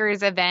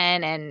speakers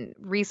event, and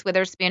Reese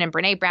Witherspoon and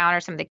Brene Brown are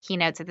some of the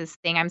keynotes of this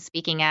thing I'm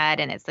speaking at.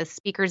 And it's the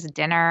speakers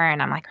dinner.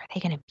 And I'm like, are they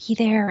going to be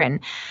there?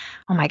 And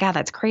oh my God,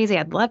 that's crazy.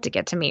 I'd love to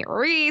get to meet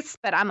Reese,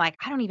 but I'm like,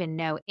 I don't even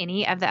know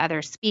any of the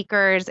other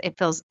speakers. It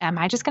feels, am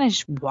I just going to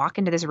just walk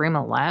into this room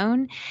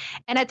alone?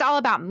 And it's all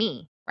about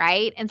me,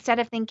 right? Instead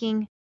of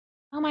thinking,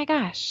 oh my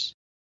gosh,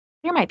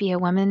 there might be a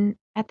woman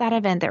at that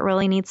event that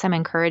really needs some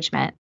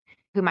encouragement,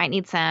 who might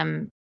need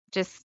some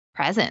just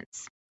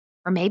presence,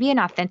 or maybe an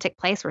authentic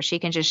place where she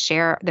can just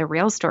share the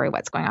real story,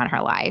 what's going on in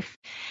her life.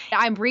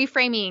 I'm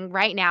reframing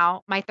right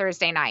now my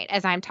Thursday night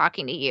as I'm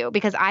talking to you,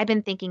 because I've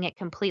been thinking it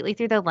completely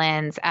through the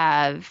lens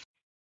of,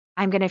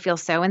 I'm going to feel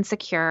so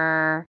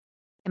insecure.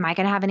 Am I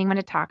going to have anyone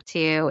to talk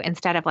to?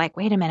 Instead of like,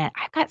 wait a minute,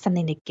 I've got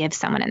something to give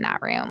someone in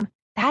that room.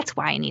 That's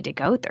why I need to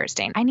go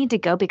Thursday. I need to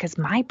go because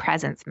my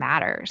presence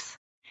matters.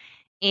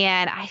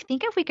 And I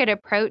think if we could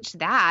approach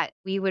that,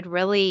 we would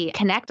really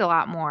connect a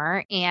lot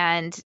more.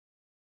 And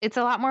it's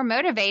a lot more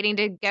motivating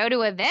to go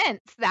to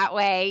events that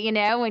way,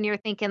 when you're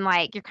thinking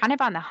like you're kind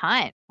of on the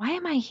hunt. Why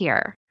am I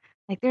here?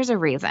 Like there's a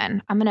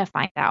reason. I'm going to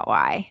find out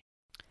why.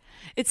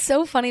 It's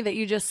so funny that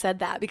you just said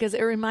that, because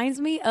it reminds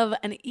me of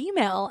an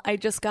email I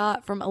just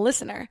got from a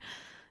listener.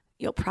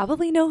 You'll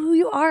probably know who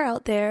you are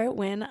out there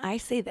when I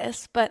say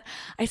this, but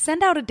I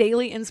send out a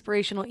daily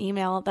inspirational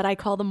email that I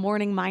call the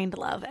Morning Mind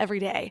Love every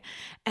day.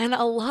 And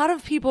a lot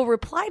of people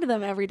reply to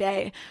them every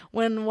day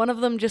when one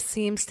of them just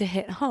seems to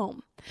hit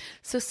home.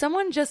 So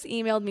someone just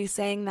emailed me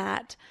saying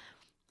that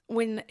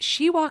when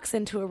she walks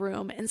into a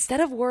room, instead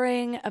of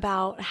worrying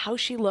about how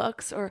she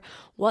looks or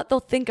what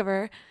they'll think of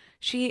her,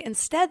 she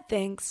instead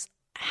thinks,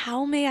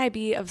 how may I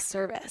be of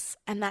service?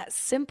 And that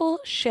simple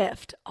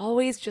shift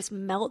always just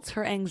melts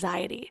her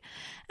anxiety.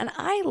 And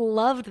I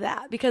loved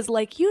that because,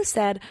 like you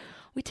said,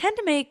 we tend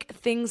to make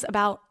things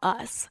about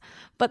us,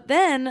 but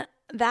then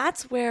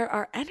that's where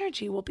our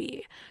energy will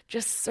be,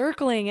 just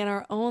circling in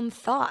our own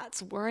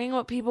thoughts, worrying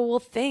what people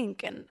will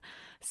think and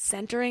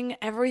centering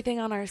everything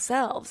on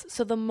ourselves.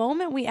 So the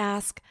moment we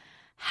ask,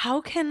 how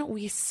can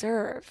we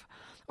serve?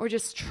 Or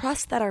just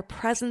trust that our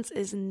presence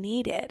is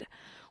needed,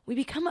 we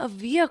become a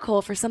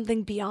vehicle for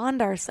something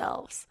beyond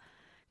ourselves.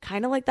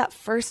 Kind of like that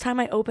first time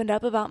I opened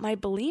up about my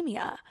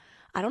bulimia.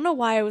 I don't know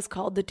why I was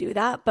called to do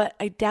that, but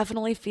I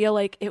definitely feel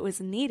like it was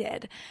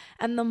needed.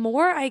 And the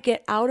more I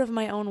get out of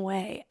my own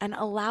way and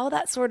allow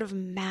that sort of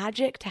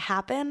magic to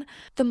happen,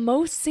 the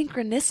most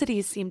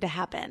synchronicities seem to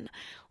happen.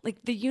 Like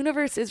the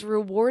universe is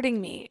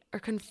rewarding me or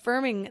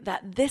confirming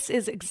that this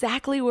is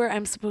exactly where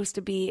I'm supposed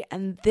to be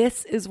and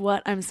this is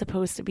what I'm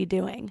supposed to be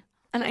doing.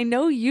 And I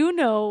know you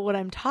know what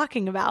I'm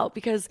talking about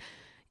because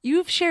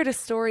you've shared a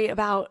story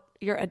about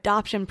your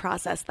adoption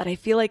process that I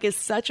feel like is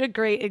such a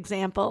great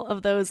example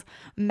of those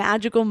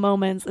magical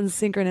moments and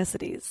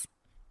synchronicities.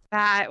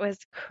 That was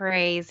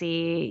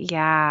crazy.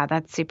 Yeah,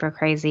 that's super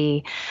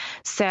crazy.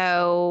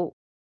 So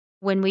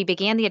when we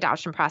began the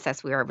adoption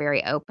process, we were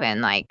very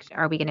open. Like,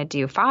 are we going to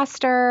do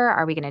foster?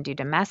 Are we going to do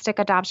domestic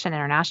adoption,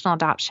 international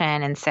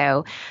adoption? And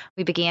so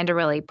we began to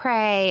really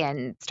pray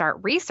and start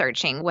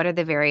researching what are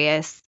the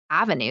various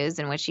avenues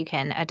in which you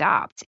can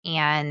adopt.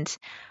 And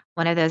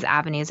one of those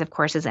avenues, of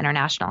course, is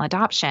international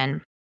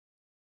adoption.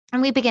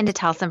 And we began to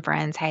tell some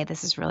friends, hey,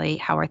 this is really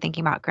how we're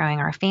thinking about growing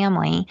our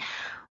family.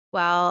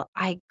 Well,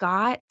 I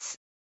got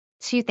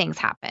two things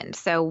happened.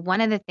 So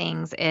one of the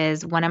things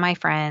is one of my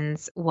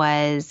friends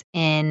was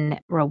in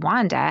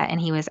Rwanda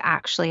and he was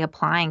actually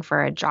applying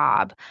for a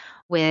job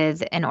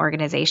with an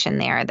organization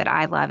there that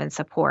I love and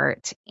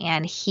support.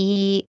 And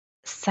he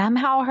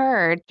somehow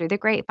heard through the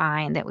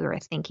grapevine that we were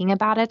thinking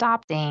about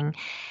adopting.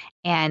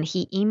 And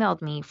he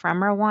emailed me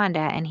from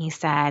Rwanda and he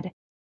said,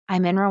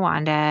 I'm in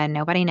Rwanda.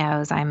 Nobody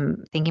knows.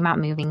 I'm thinking about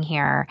moving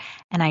here.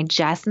 And I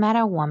just met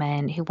a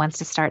woman who wants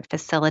to start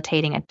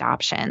facilitating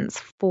adoptions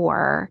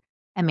for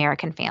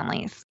American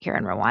families here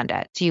in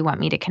Rwanda. Do you want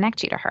me to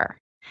connect you to her?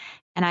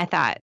 And I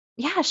thought,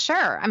 yeah,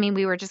 sure. I mean,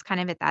 we were just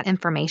kind of at that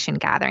information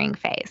gathering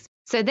phase.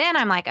 So then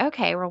I'm like,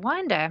 okay,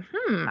 Rwanda,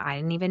 I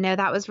didn't even know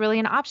that was really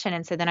an option.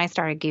 And so then I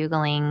started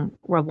Googling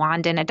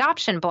Rwandan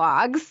adoption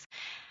blogs.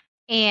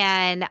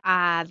 And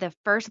the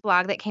first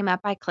blog that came up,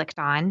 I clicked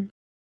on.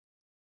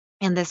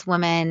 And this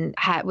woman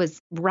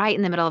was right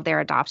in the middle of their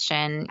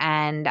adoption.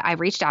 And I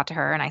reached out to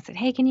her and I said,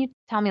 hey, can you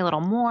tell me a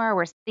little more?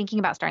 We're thinking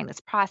about starting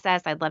this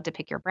process. I'd love to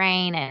pick your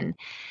brain. And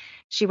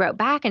she wrote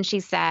back and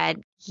she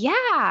said,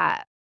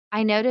 yeah,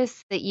 I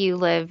noticed that you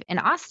live in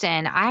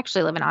Austin. I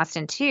actually live in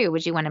Austin too.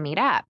 Would you want to meet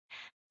up?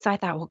 So I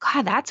thought, well,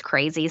 God, that's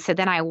crazy. So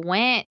then I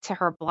went to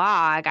her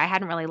blog. I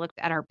hadn't really looked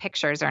at her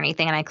pictures or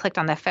anything. And I clicked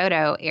on the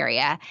photo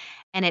area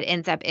and it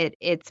ends up,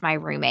 it's my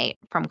roommate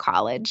from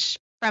college,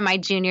 from my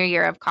junior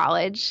year of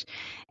college.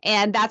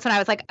 And that's when I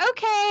was like,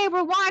 okay,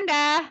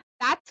 Rwanda,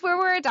 that's where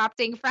we're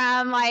adopting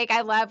from. Like,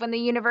 I love when the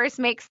universe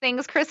makes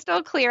things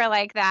crystal clear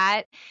like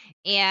that.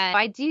 And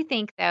I do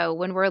think, though,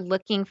 when we're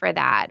looking for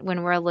that,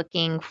 when we're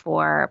looking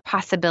for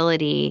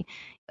possibility,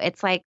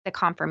 it's like the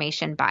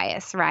confirmation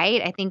bias,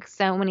 right? I think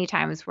so many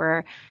times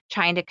we're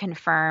trying to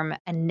confirm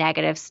a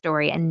negative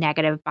story, a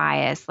negative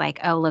bias, like,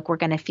 oh, look, we're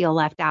going to feel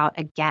left out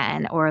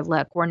again, or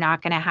look, we're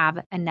not going to have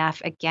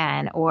enough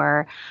again,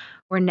 or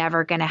we're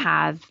never going to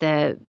have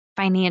the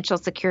financial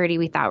security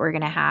we thought we were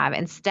going to have,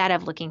 instead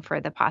of looking for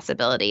the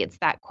possibility. It's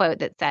that quote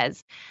that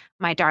says,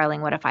 my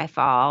darling, what if I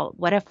fall?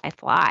 What if I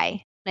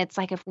fly? And it's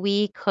like, if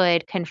we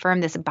could confirm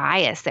this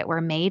bias that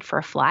we're made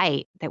for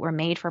flight, that we're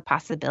made for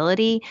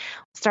possibility,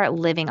 start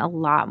living a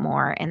lot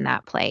more in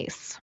that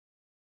place.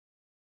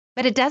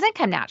 But it doesn't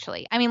come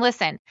naturally. I mean,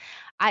 listen,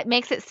 it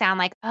makes it sound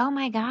like, oh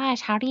my gosh,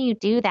 how do you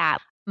do that?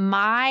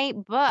 My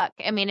book,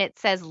 I mean, it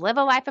says live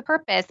a life of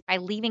purpose by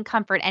leaving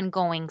comfort and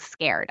going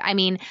scared. I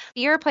mean,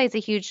 fear plays a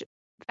huge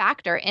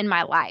factor in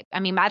my life. I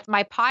mean,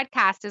 my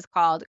podcast is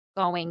called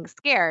Going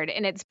Scared,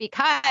 and it's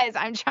because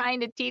I'm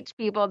trying to teach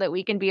people that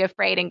we can be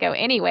afraid and go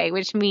anyway,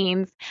 which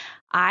means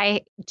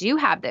I do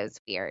have those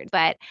fears.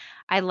 But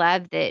I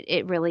love that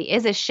it really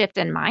is a shift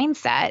in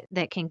mindset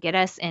that can get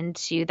us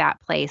into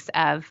that place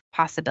of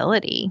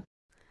possibility.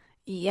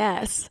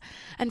 Yes.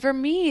 And for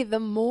me, the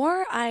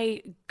more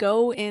I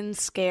go in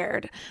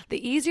scared,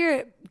 the easier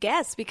it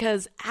gets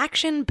because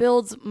action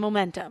builds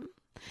momentum.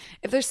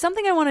 If there's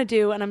something I want to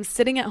do and I'm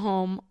sitting at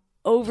home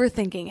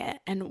overthinking it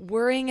and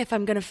worrying if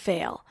I'm going to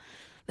fail,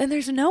 then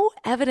there's no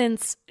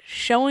evidence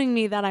showing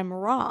me that I'm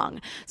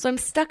wrong. So I'm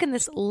stuck in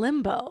this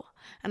limbo.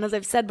 And as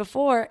I've said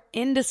before,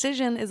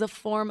 indecision is a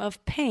form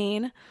of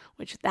pain,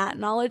 which that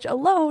knowledge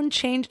alone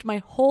changed my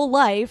whole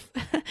life.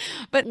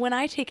 But when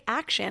I take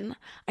action,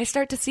 I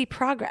start to see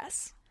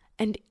progress.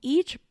 And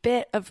each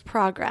bit of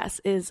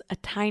progress is a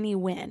tiny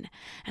win.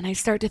 And I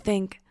start to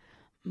think,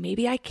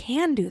 maybe I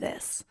can do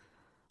this.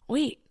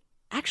 Wait,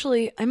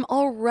 actually, I'm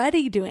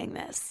already doing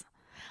this.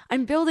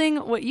 I'm building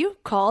what you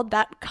called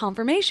that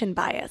confirmation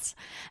bias.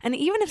 And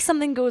even if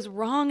something goes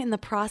wrong in the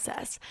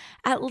process,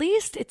 at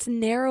least it's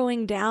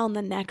narrowing down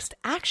the next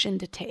action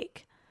to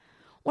take.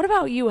 What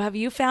about you? Have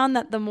you found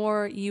that the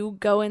more you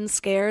go in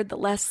scared, the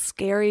less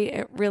scary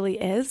it really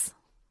is?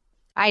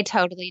 I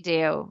totally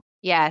do.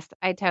 Yes,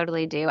 I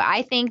totally do.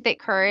 I think that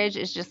courage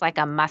is just like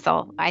a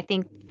muscle. I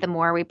think the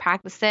more we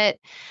practice it,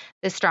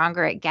 the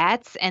stronger it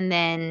gets. And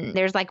then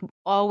there's like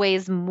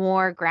always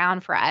more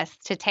ground for us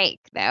to take,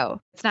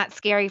 though. It's not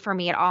scary for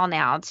me at all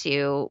now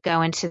to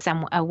go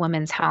into a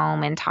woman's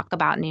home and talk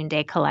about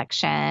Noonday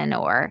Collection,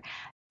 or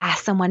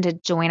ask someone to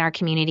join our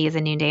community as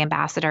a Noonday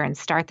ambassador and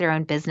start their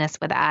own business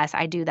with us.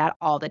 I do that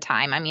all the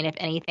time. I mean, if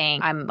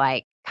anything, I'm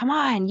like, come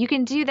on, you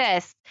can do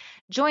this.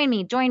 Join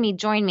me, join me,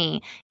 join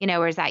me. You know,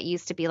 whereas that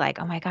used to be like,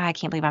 oh my God, I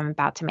can't believe I'm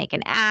about to make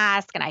an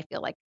ask. And I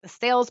feel like the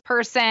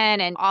salesperson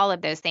and all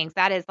of those things.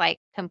 That is like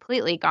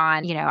completely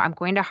gone. You know, I'm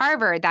going to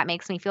Harvard. That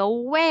makes me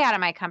feel way out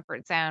of my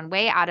comfort zone,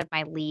 way out of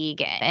my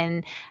league.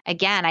 And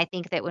again, I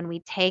think that when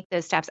we take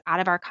those steps out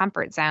of our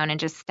comfort zone and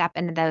just step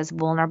into those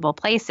vulnerable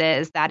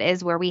places, that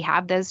is where we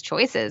have those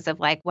choices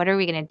of like, what are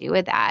we going to do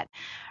with that?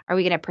 Are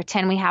we going to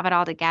pretend we have it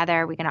all together?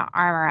 Are we going to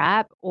armor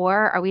up?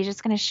 Or are we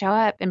just going to show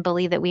up and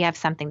believe that we have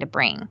something to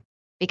bring?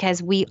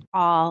 Because we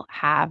all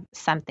have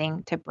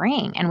something to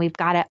bring, and we've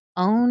got to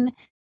own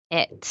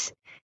it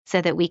so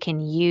that we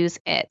can use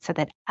it so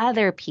that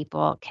other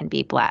people can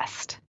be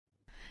blessed.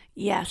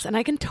 Yes, and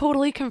I can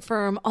totally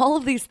confirm all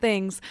of these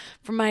things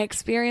from my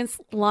experience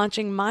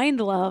launching Mind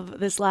Love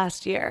this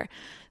last year.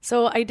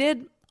 So I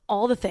did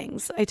all the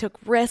things. I took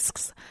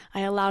risks, I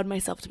allowed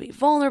myself to be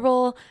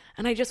vulnerable,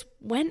 and I just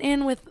went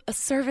in with a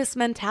service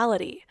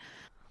mentality.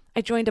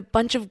 I joined a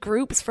bunch of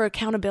groups for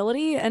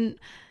accountability, and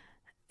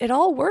it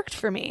all worked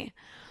for me.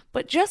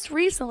 But just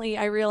recently,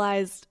 I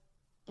realized,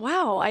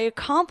 wow, I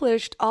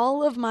accomplished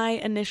all of my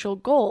initial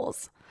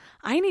goals.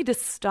 I need to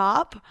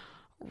stop,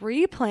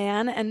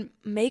 replan, and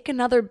make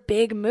another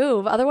big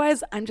move.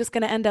 Otherwise, I'm just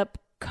going to end up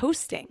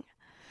coasting.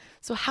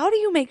 So how do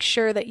you make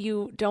sure that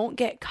you don't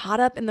get caught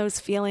up in those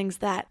feelings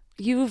that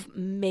you've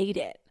made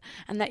it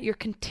and that you're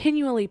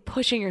continually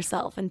pushing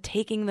yourself and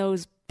taking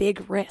those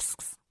big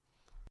risks?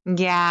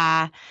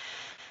 Yeah,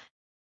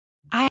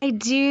 I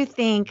do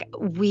think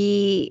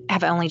we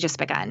have only just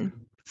begun.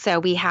 So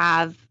we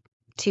have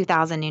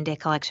 2,000 Noonday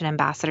Collection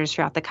ambassadors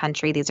throughout the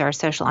country. These are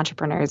social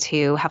entrepreneurs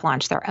who have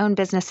launched their own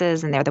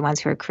businesses, and they're the ones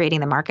who are creating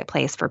the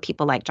marketplace for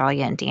people like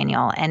Jalia and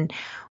Daniel. And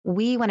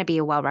we want to be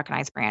a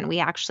well-recognized brand. We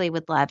actually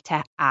would love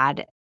to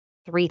add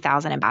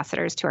 3,000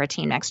 ambassadors to our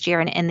team next year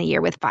and end the year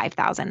with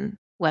 5,000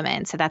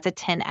 women. So that's a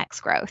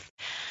 10x growth.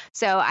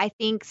 So I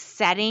think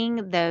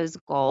setting those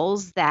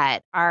goals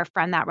that are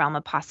from that realm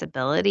of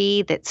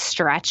possibility that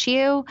stretch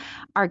you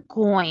are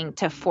going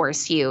to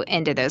force you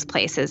into those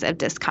places of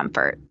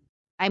discomfort.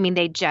 I mean,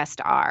 they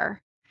just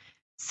are.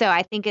 So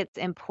I think it's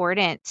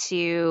important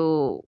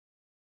to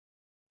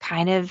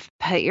kind of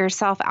put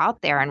yourself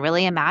out there and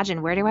really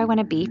imagine, where do I want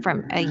to be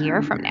from a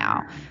year from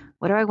now?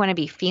 What do I want to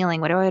be feeling?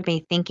 What do I want to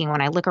be thinking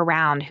when I look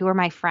around? Who are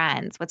my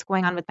friends? What's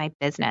going on with my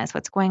business?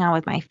 What's going on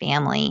with my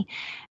family?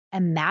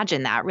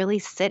 Imagine that, really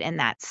sit in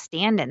that,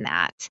 stand in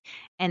that,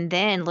 and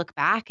then look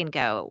back and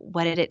go,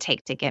 what did it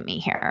take to get me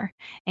here?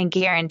 And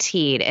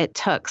guaranteed it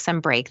took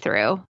some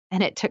breakthrough,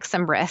 and it took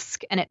some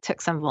risk, and it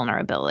took some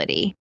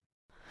vulnerability.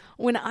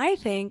 When I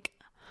think,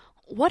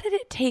 what did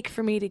it take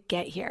for me to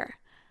get here?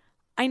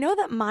 I know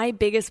that my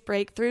biggest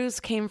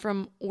breakthroughs came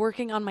from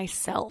working on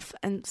myself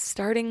and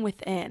starting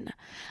within.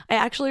 I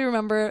actually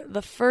remember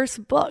the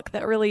first book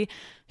that really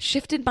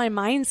shifted my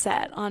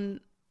mindset on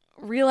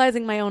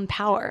realizing my own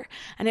power,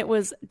 and it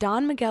was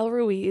Don Miguel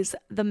Ruiz,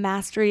 The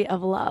Mastery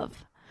of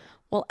Love.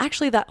 Well,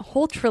 actually, that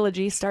whole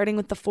trilogy, starting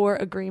with the 4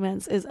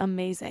 Agreements, is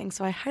amazing,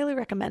 so I highly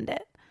recommend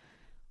it.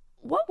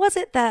 What was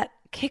it that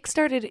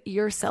kickstarted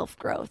your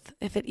self-growth,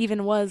 if it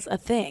even was a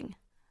thing?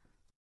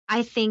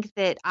 I think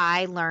that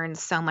I learned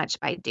so much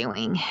by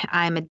doing.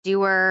 I'm a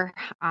doer.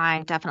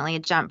 I'm definitely a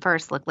jump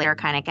first, look later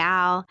kind of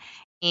gal.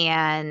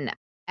 And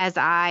as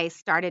I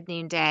started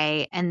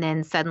Noonday, and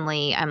then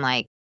suddenly I'm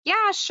like,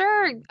 yeah,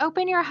 sure,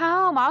 open your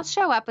home. I'll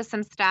show up with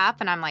some stuff.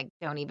 And I'm like,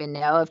 don't even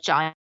know if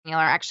John are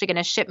actually going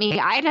to ship me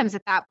the items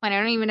at that point. I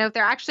don't even know if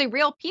they're actually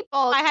real people.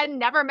 I had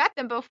never met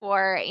them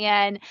before.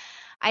 And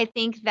I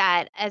think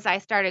that as I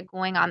started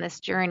going on this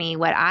journey,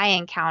 what I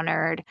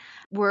encountered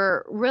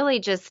were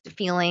really just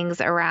feelings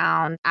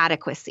around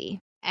adequacy.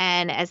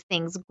 And as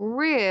things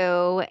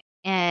grew,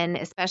 and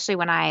especially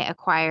when I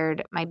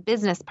acquired my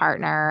business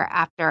partner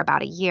after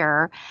about a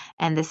year,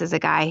 and this is a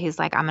guy who's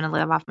like, I'm going to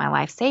live off my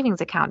life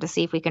savings account to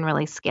see if we can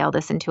really scale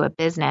this into a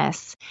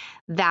business.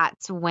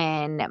 That's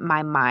when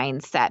my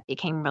mindset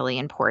became really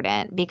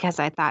important, because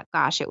I thought,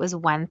 gosh, it was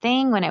one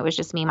thing when it was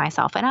just me,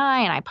 myself, and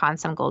I pawned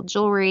some gold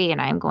jewelry and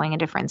I'm going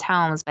into friends'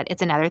 homes. But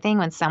it's another thing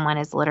when someone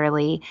is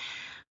literally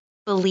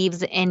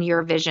believes in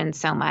your vision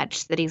so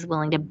much that he's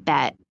willing to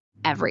bet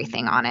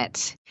everything on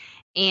it.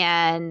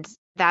 And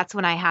that's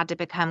when I had to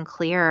become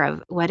clear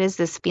of, what is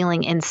this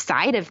feeling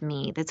inside of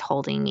me that's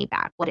holding me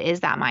back? What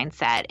is that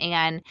mindset?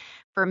 And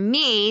for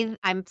me,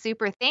 I'm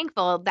super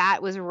thankful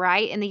that was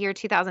right in the year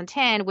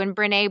 2010 when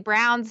Brené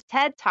Brown's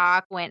TED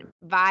Talk went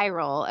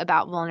viral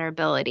about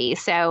vulnerability.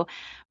 So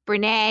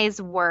Brené's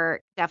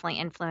work definitely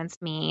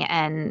influenced me,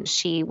 and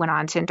she went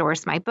on to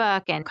endorse my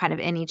book and kind of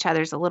in each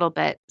other's a little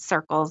bit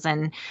circles.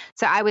 And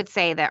so I would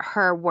say that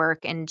her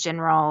work in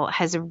general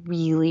has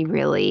really,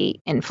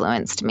 really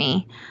influenced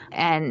me,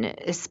 and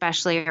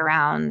especially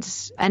around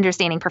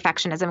understanding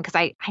perfectionism, because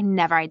I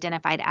never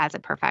identified as a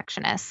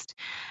perfectionist.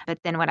 But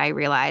then what I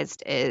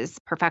realized is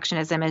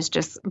perfectionism is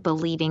just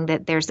believing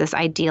that there's this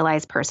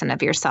idealized person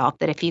of yourself,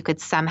 that if you could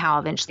somehow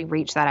eventually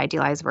reach that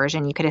idealized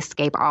version, you could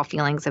escape all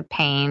feelings of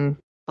pain,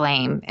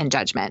 blame, and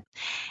judgment.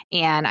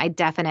 And I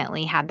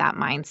definitely had that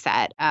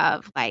mindset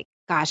of like,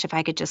 gosh, if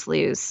I could just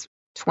lose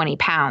 20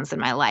 pounds, then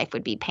my life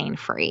would be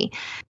pain-free.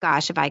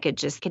 Gosh, if I could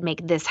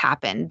make this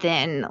happen,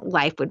 then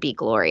life would be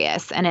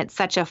glorious. And it's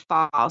such a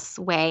false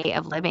way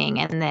of living.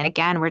 And then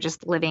again, we're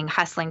just living,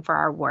 hustling for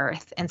our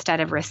worth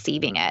instead of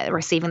receiving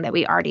that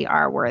we already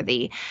are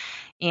worthy.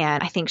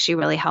 And I think she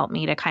really helped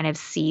me to kind of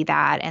see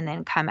that and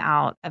then come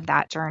out of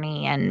that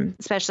journey. And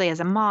especially as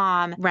a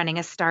mom running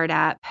a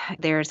startup,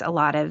 there's a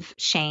lot of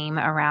shame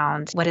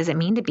around, what does it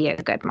mean to be a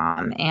good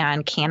mom?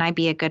 And can I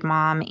be a good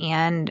mom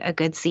and a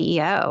good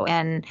CEO?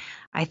 And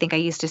I think I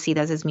used to see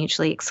those as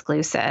mutually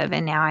exclusive.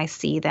 And now I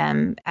see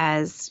them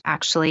as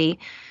actually,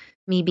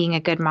 me being a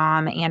good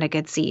mom and a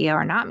good CEO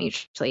are not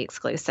mutually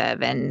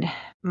exclusive. And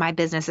my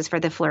business is for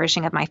the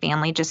flourishing of my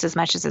family just as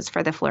much as it's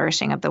for the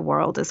flourishing of the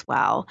world as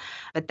well.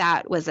 But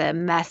that was a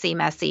messy,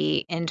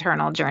 messy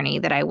internal journey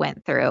that I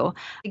went through.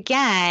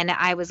 Again,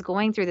 I was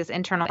going through this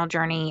internal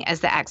journey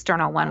as the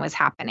external one was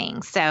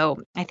happening. So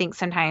I think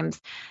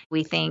sometimes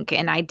we think,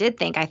 and I did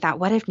think, I thought,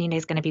 what if Nina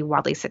is going to be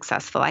wildly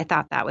successful? I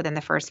thought that within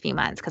the first few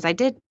months, because I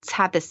did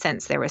have this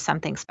sense there was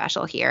something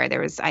special here.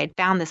 I had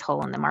found this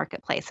hole in the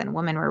marketplace and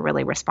women were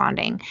really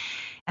responding.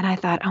 And I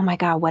thought, oh my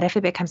God, what if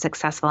it becomes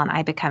successful and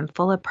I become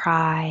full of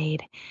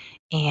pride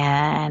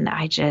and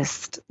I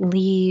just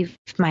leave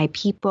my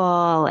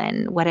people?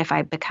 And what if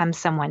I become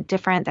someone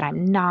different that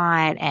I'm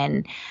not?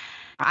 And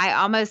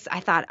I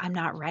thought, I'm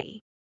not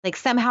ready. Like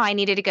somehow I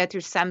needed to go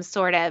through some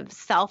sort of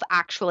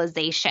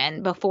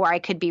self-actualization before I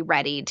could be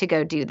ready to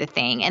go do the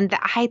thing. And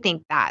I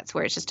think that's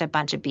where it's just a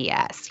bunch of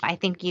BS. I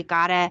think you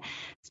got to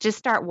just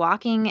start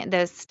walking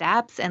those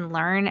steps and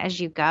learn as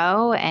you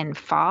go and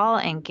fall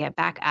and get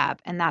back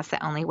up. And that's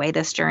the only way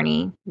this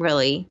journey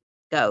really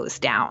goes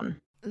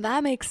down.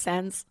 That makes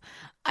sense.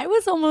 I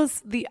was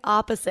almost the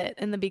opposite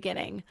in the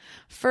beginning.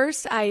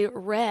 First, I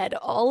read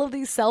all of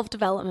these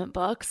self-development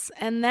books.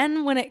 And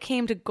then when it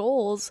came to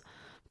goals,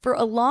 for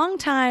a long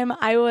time,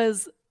 I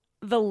was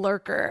the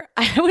lurker.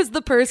 I was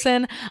the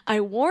person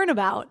I warned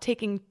about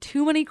taking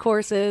too many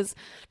courses,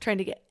 trying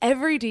to get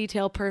every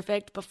detail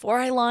perfect before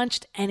I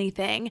launched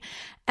anything.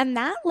 And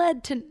that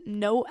led to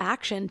no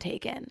action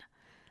taken.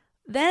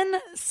 Then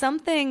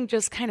something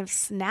just kind of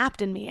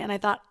snapped in me and I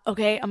thought,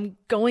 okay, I'm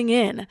going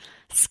in,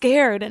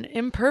 scared and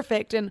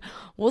imperfect, and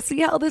we'll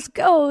see how this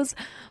goes.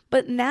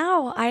 But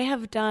now I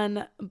have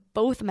done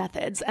both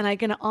methods, and I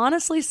can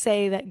honestly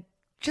say that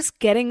just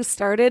getting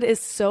started is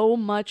so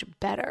much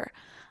better.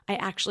 I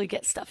actually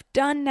get stuff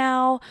done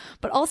now,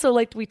 but also,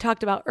 like we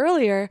talked about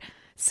earlier,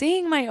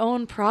 seeing my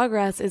own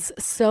progress is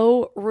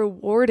so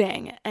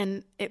rewarding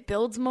and it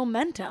builds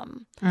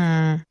momentum.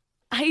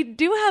 I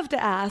do have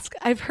to ask,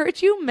 I've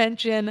heard you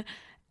mention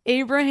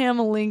Abraham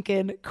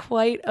Lincoln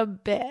quite a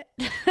bit.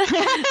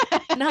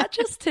 Not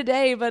just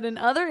today, but in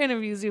other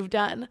interviews you've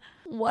done.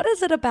 What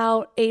is it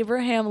about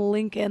Abraham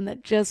Lincoln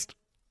that just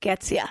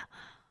gets you?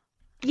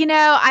 You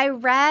know, I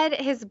read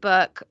his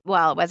book.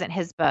 Well, it wasn't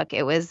his book.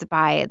 It was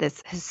by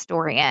this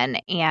historian,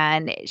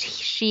 and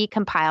she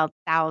compiled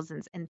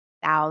thousands and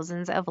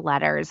thousands of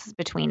letters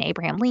between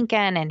Abraham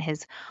Lincoln and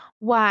his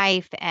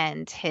wife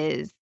and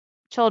his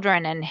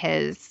children and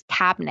his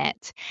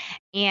cabinet.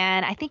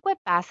 And I think what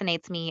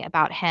fascinates me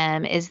about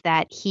him is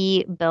that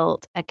he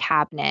built a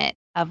cabinet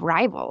of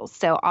rivals.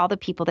 So all the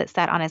people that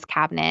sat on his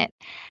cabinet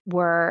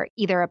were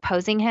either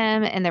opposing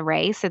him in the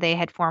race, so they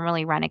had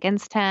formerly run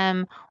against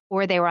him,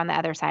 or they were on the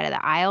other side of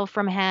the aisle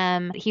from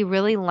him. He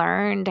really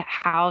learned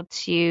how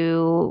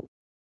to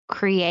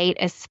create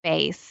a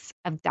space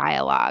of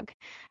dialogue,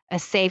 a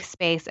safe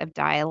space of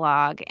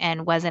dialogue,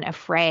 and wasn't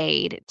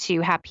afraid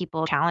to have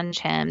people challenge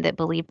him that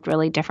believed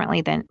really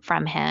differently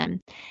from him.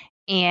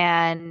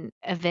 And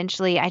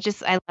eventually, I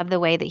love the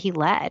way that he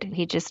led.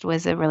 He just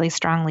was a really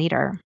strong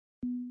leader.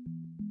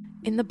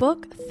 In the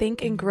book,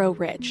 Think and Grow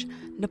Rich,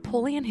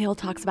 Napoleon Hill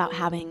talks about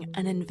having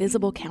an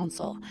invisible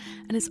council,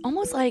 and it's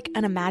almost like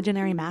an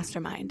imaginary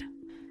mastermind.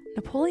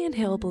 Napoleon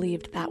Hill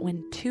believed that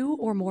when two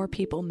or more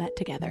people met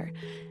together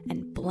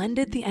and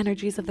blended the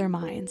energies of their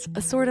minds,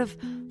 a sort of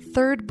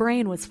third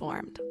brain was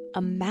formed,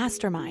 a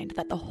mastermind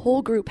that the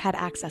whole group had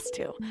access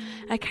to.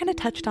 I kind of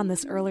touched on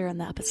this earlier in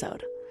the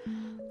episode.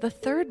 The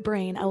third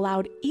brain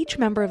allowed each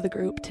member of the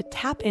group to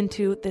tap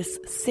into this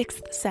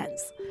sixth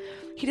sense.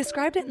 He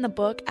described it in the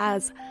book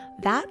as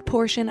that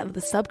portion of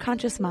the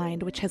subconscious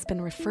mind which has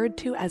been referred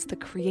to as the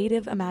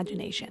creative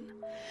imagination.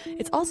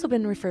 It's also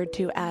been referred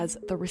to as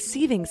the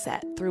receiving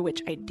set through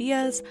which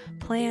ideas,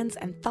 plans,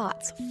 and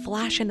thoughts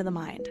flash into the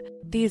mind.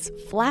 These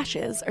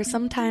flashes are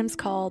sometimes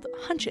called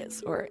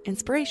hunches or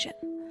inspiration.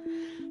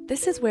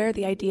 This is where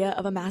the idea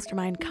of a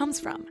mastermind comes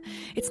from.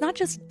 It's not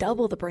just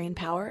double the brain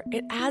power,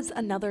 it adds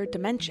another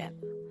dimension.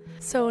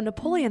 So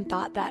Napoleon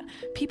thought that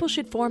people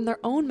should form their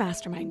own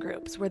mastermind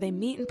groups where they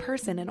meet in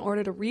person in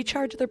order to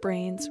recharge their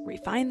brains,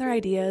 refine their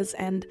ideas,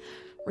 and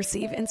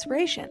receive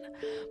inspiration.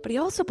 But he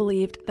also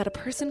believed that a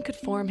person could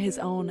form his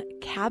own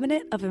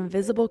cabinet of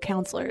invisible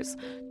counselors,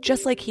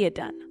 just like he had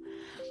done.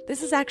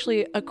 This is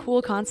actually a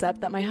cool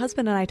concept that my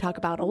husband and I talk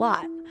about a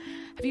lot.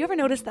 Have you ever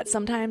noticed that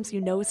sometimes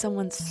you know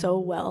someone so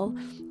well,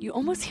 you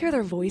almost hear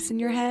their voice in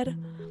your head?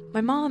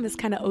 My mom is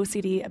kind of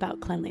OCD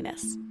about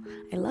cleanliness.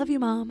 I love you,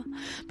 Mom.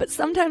 But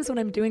sometimes when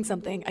I'm doing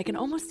something, I can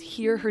almost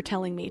hear her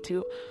telling me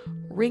to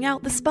wring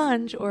out the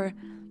sponge or,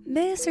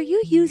 Miss, are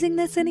you using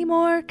this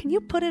anymore? Can you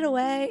put it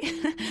away?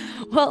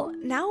 Well,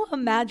 now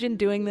imagine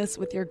doing this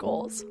with your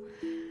goals.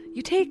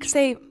 You take,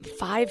 say,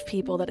 5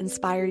 people that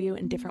inspire you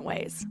in different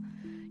ways.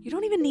 You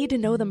don't even need to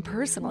know them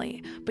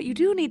personally, but you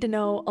do need to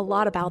know a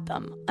lot about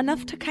them,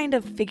 enough to kind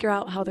of figure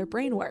out how their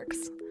brain works.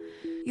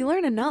 You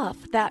learn enough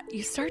that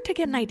you start to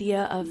get an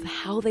idea of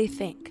how they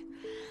think.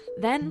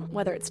 Then,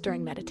 whether it's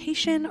during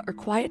meditation or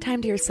quiet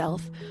time to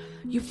yourself,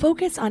 you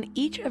focus on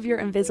each of your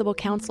invisible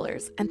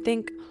counselors and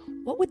think,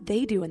 what would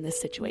they do in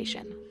this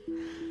situation?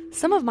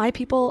 Some of my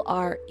people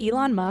are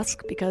Elon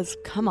Musk, because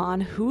come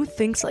on, who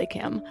thinks like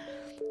him?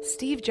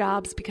 Steve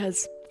Jobs,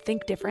 because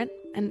think different,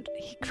 and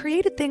he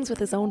created things with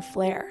his own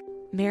flair.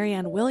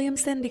 Marianne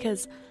Williamson,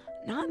 because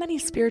not many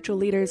spiritual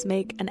leaders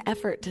make an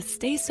effort to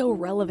stay so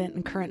relevant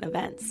in current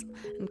events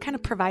and kind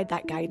of provide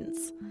that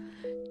guidance.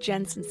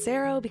 Jen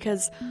Sincero,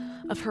 because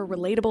of her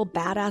relatable,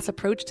 badass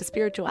approach to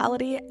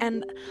spirituality,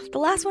 and the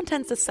last one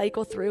tends to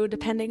cycle through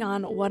depending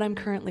on what I'm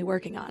currently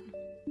working on.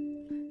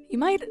 You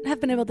might have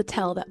been able to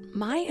tell that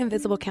my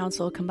Invisible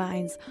Council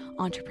combines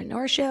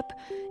entrepreneurship,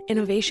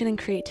 innovation and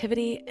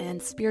creativity, and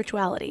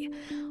spirituality.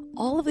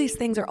 All of these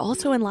things are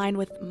also in line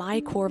with my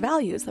core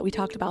values that we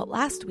talked about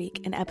last week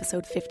in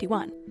episode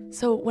 51.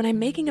 So when I'm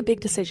making a big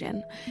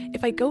decision,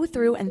 if I go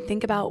through and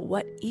think about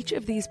what each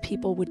of these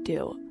people would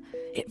do,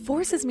 it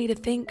forces me to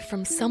think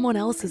from someone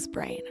else's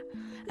brain.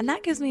 And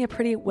that gives me a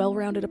pretty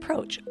well-rounded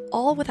approach,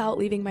 all without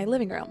leaving my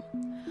living room.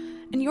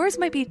 And yours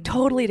might be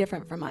totally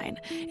different from mine.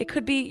 It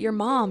could be your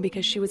mom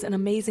because she was an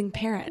amazing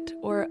parent,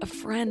 or a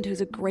friend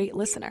who's a great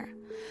listener.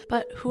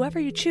 But whoever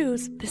you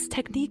choose, this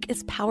technique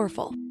is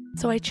powerful.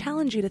 So I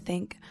challenge you to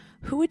think,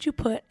 who would you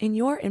put in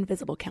your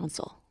Invisible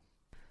Council?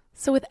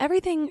 So with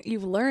everything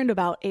you've learned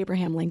about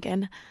Abraham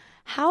Lincoln,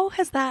 how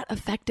has that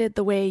affected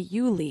the way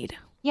you lead?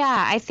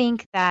 Yeah, I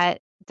think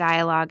that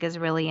dialogue is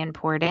really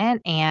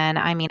important. And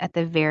I mean, at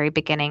the very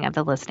beginning of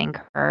the listening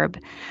curve,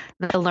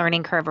 the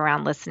learning curve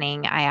around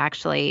listening,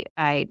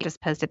 I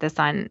just posted this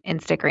on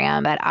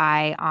Instagram, but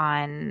I,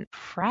 on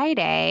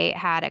Friday,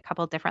 had a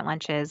couple different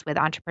lunches with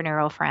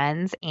entrepreneurial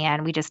friends,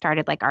 and we just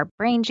started, like, our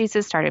brain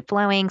juices started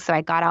flowing. So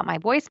I got out my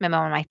voice memo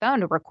on my phone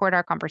to record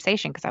our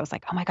conversation because I was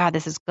like, oh my God,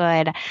 this is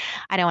good.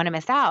 I don't want to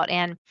miss out.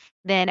 And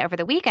then over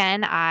the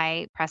weekend,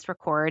 I pressed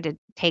record to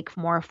take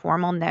more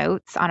formal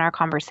notes on our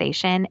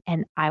conversation,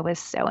 and I was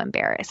so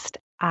embarrassed.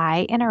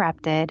 I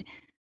interrupted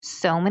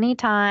so many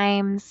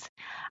times.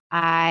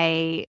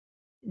 I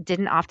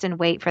didn't often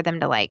wait for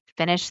them to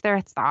finish their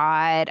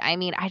thought. I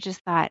mean, I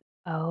just thought,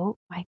 oh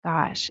my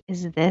gosh,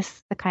 is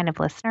this the kind of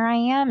listener I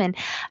am? And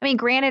I mean,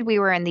 granted, we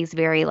were in these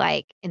very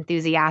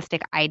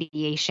enthusiastic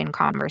ideation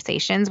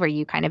conversations where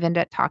you kind of end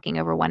up talking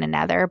over one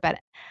another, but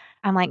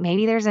I'm like,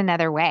 maybe there's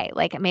another way.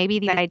 Maybe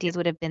the ideas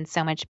would have been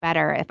so much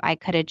better if I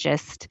could have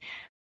just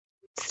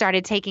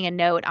started taking a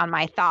note on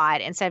my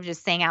thought instead of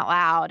just saying out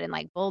loud and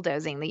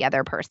bulldozing the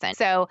other person.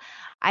 So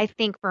I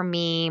think for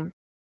me,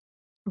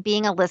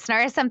 being a listener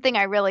is something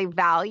I really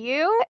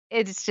value.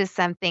 It's just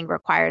something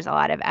requires a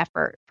lot of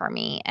effort for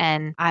me.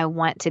 And I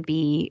want to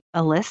be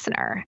a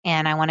listener,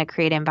 and I want to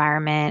create an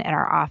environment in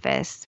our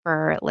office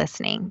for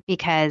listening,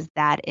 because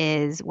that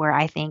is where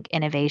I think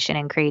innovation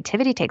and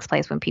creativity takes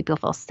place, when people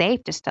feel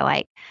safe just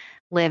to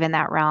live in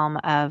that realm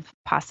of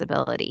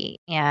possibility.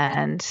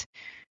 And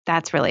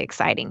that's really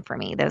exciting for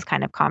me, those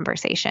kind of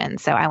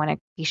conversations. So I want to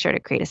be sure to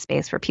create a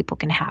space where people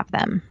can have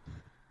them.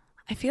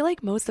 I feel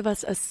like most of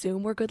us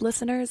assume we're good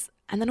listeners,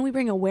 and then we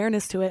bring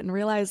awareness to it and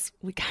realize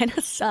we kind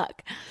of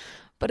suck.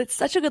 But it's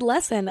such a good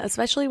lesson,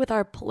 especially with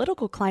our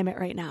political climate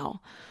right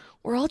now.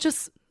 We're all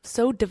just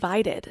so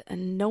divided,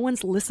 and no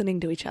one's listening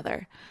to each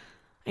other.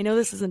 I know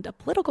this isn't a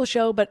political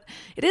show, but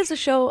it is a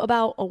show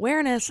about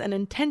awareness and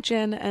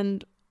intention,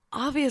 and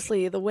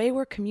obviously the way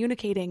we're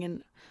communicating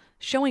and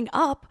showing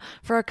up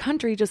for our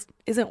country just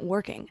isn't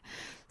working.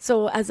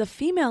 So as a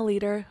female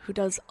leader who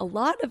does a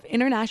lot of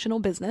international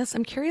business,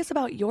 I'm curious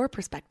about your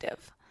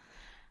perspective.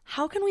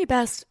 How can we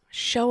best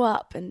show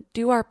up and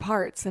do our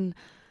parts and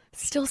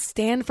still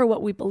stand for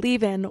what we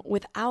believe in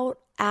without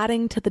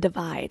adding to the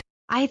divide?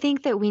 I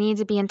think that we need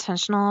to be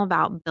intentional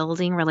about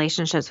building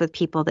relationships with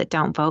people that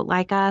don't vote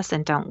like us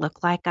and don't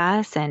look like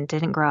us and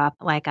didn't grow up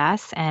like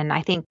us. And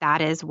I think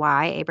that is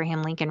why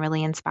Abraham Lincoln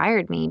really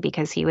inspired me,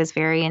 because he was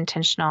very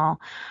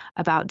intentional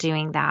about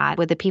doing that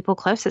with the people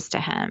closest to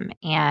him.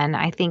 And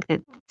I think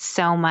that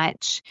so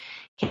much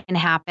can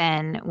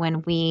happen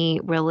when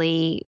we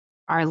really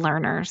are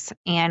learners,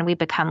 and we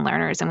become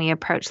learners, and we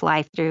approach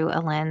life through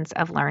a lens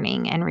of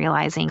learning and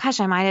realizing, gosh,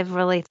 I might have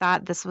really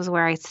thought this was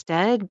where I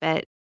stood,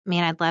 but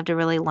man, I'd love to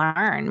really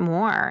learn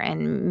more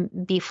and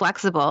be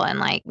flexible,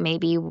 and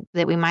maybe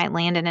that we might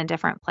land in a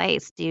different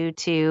place due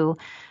to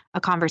a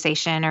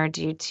conversation or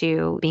due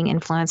to being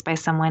influenced by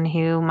someone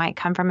who might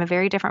come from a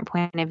very different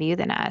point of view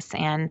than us.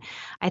 And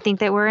I think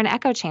that we're in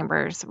echo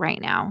chambers right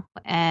now.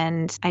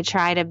 And I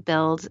try to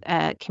build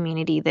a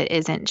community that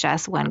isn't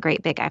just one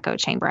great big echo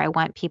chamber. I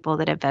want people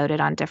that have voted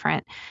on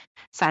different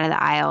side of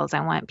the aisles.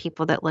 I want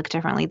people that look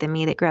differently than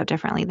me, that grew up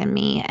differently than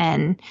me.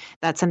 And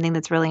that's something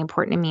that's really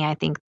important to me. I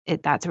think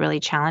that's really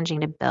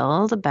challenging to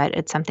build, but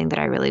it's something that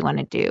I really want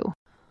to do.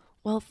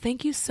 Well,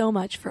 thank you so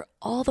much for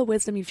all the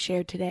wisdom you've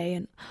shared today,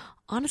 and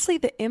honestly,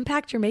 the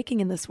impact you're making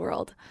in this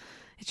world.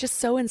 It's just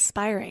so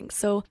inspiring.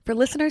 So for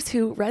listeners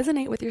who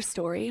resonate with your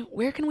story,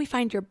 where can we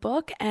find your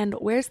book, and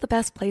where's the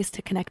best place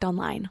to connect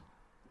online?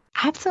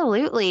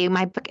 Absolutely.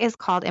 My book is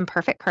called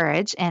Imperfect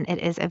Courage, and it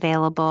is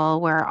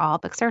available where all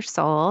books are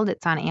sold.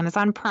 It's on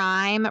Amazon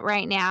Prime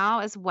right now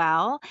as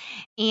well.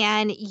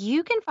 And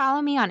you can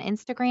follow me on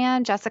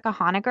Instagram, Jessica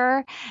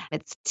Honegger.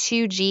 It's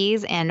 2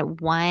 G's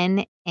and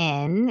 1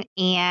 N.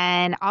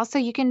 And also,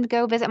 you can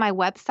go visit my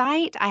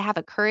website. I have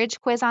a courage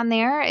quiz on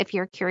there. If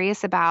you're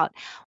curious about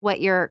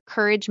what your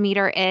courage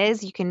meter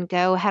is, you can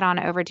go head on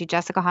over to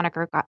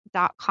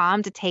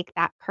jessicahonegger.com to take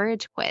that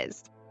courage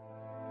quiz.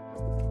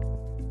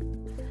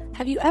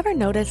 Have you ever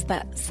noticed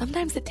that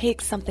sometimes it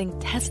takes something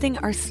testing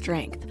our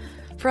strength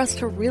for us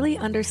to really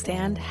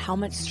understand how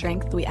much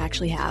strength we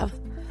actually have?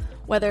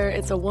 Whether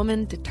it's a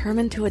woman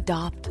determined to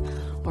adopt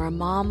or a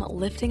mom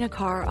lifting a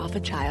car off a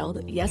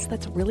child, yes,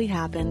 that's really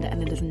happened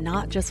and it is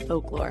not just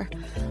folklore.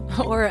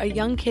 Or a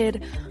young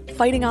kid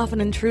fighting off an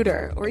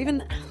intruder, or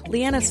even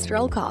Leanna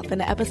Strelkov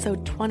in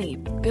episode 20,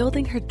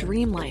 building her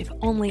dream life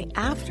only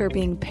after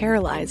being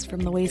paralyzed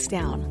from the waist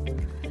down.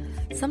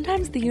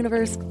 Sometimes the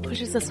universe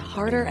pushes us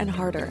harder and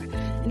harder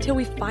until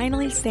we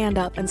finally stand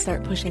up and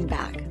start pushing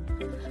back.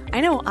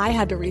 I know I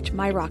had to reach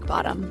my rock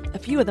bottom, a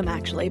few of them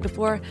actually,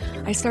 before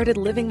I started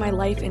living my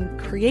life in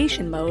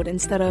creation mode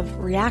instead of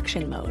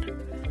reaction mode.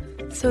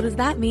 So does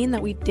that mean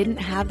that we didn't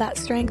have that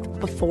strength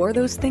before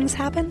those things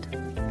happened?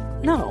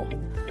 No.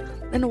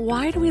 Then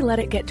why do we let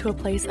it get to a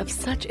place of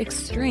such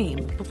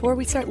extreme before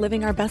we start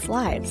living our best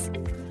lives?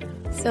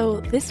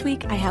 So this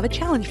week I have a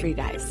challenge for you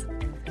guys.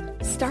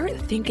 Start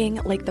thinking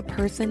like the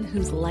person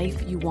whose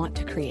life you want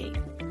to create.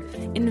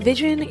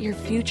 Envision your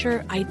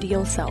future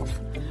ideal self.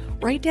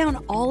 Write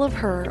down all of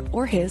her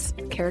or his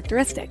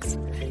characteristics.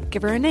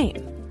 Give her a name.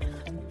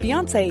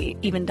 Beyonce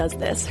even does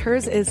this.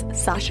 Hers is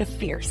Sasha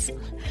Fierce.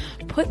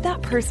 Put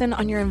that person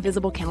on your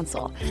invisible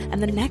council,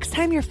 and the next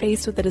time you're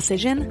faced with a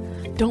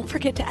decision, don't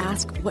forget to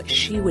ask what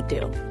she would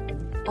do.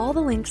 All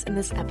the links in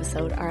this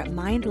episode are at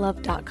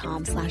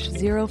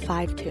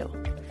mindlove.com/052.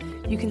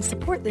 You can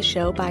support this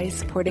show by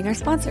supporting our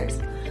sponsors.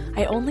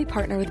 I only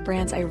partner with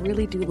brands I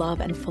really do love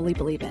and fully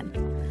believe in.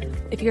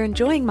 If you're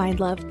enjoying Mind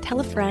Love,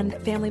 tell a friend,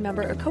 family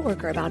member, or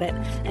coworker about it,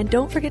 and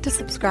don't forget to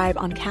subscribe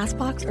on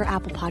CastBox or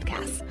Apple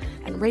Podcasts,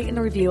 and rate and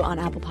review on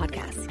Apple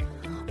Podcasts.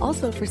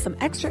 Also, for some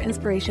extra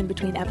inspiration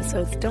between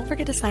episodes, don't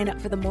forget to sign up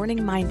for the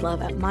Morning Mind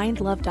Love at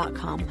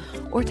mindlove.com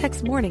or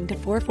text MORNING to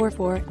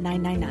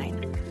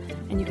 444-999.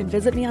 And you can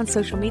visit me on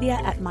social media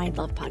at Mind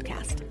Love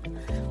Podcast.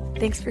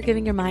 Thanks for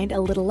giving your mind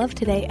a little love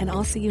today, and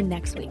I'll see you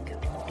next week.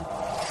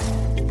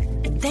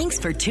 Thanks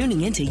for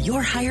tuning into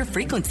Your Higher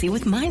Frequency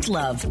with Mind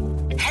Love.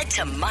 Head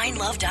to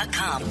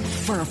mindlove.com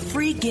for a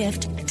free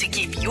gift to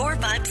keep your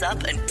vibes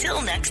up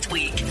until next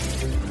week.